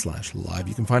forthelore.com/live.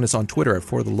 You can find us on Twitter at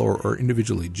forthelore or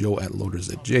individually Joe at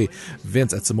LoadersAtJ,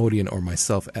 Vince at Samodian, or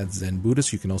myself at Zen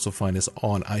Buddhist. You can also find us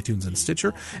on iTunes and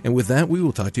Stitcher. And with that, we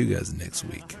will talk to you guys next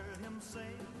week.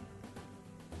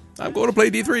 I'm going to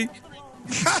play D3.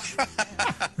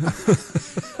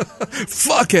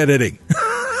 Fuck editing.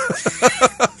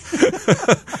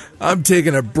 I'm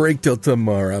taking a break till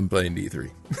tomorrow. I'm playing D3.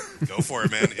 Go for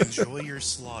it, man. Enjoy your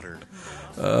slaughter.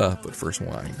 But first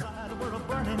wine.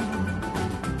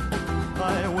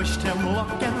 I wished him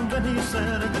luck and then he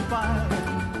said goodbye.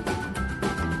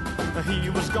 He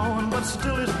was gone, but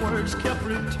still his words kept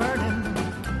returning.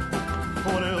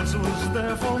 What else was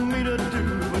there for me to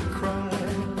do but cry?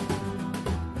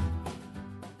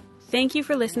 Thank you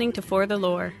for listening to For the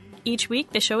Lore. Each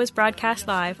week, the show is broadcast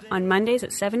live on Mondays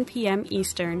at 7 p.m.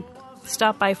 Eastern.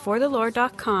 Stop by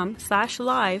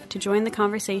forthelore.com/live to join the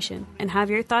conversation and have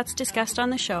your thoughts discussed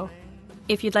on the show.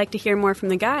 If you'd like to hear more from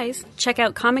the guys, check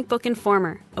out Comic Book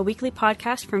Informer, a weekly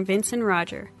podcast from Vince and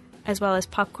Roger, as well as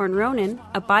Popcorn Ronin,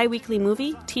 a bi-weekly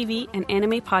movie, TV, and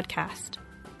anime podcast.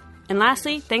 And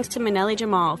lastly, thanks to Manelli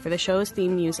Jamal for the show's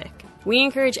theme music. We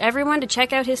encourage everyone to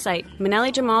check out his site,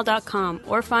 ManelliJamal.com,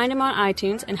 or find him on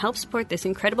iTunes and help support this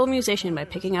incredible musician by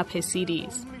picking up his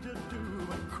CDs.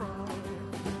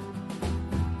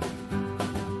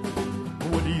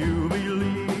 Would you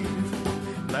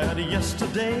believe that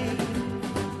yesterday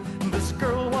this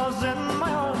girl was in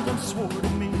my arms and swore to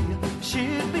me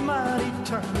she'd be mine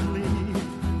eternally?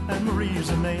 And Marie's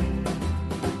the name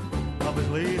of his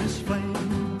latest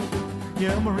flame.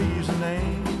 Yeah, Marie's the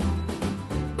name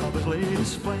of his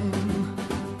latest flame.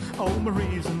 Oh,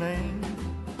 Marie's the name.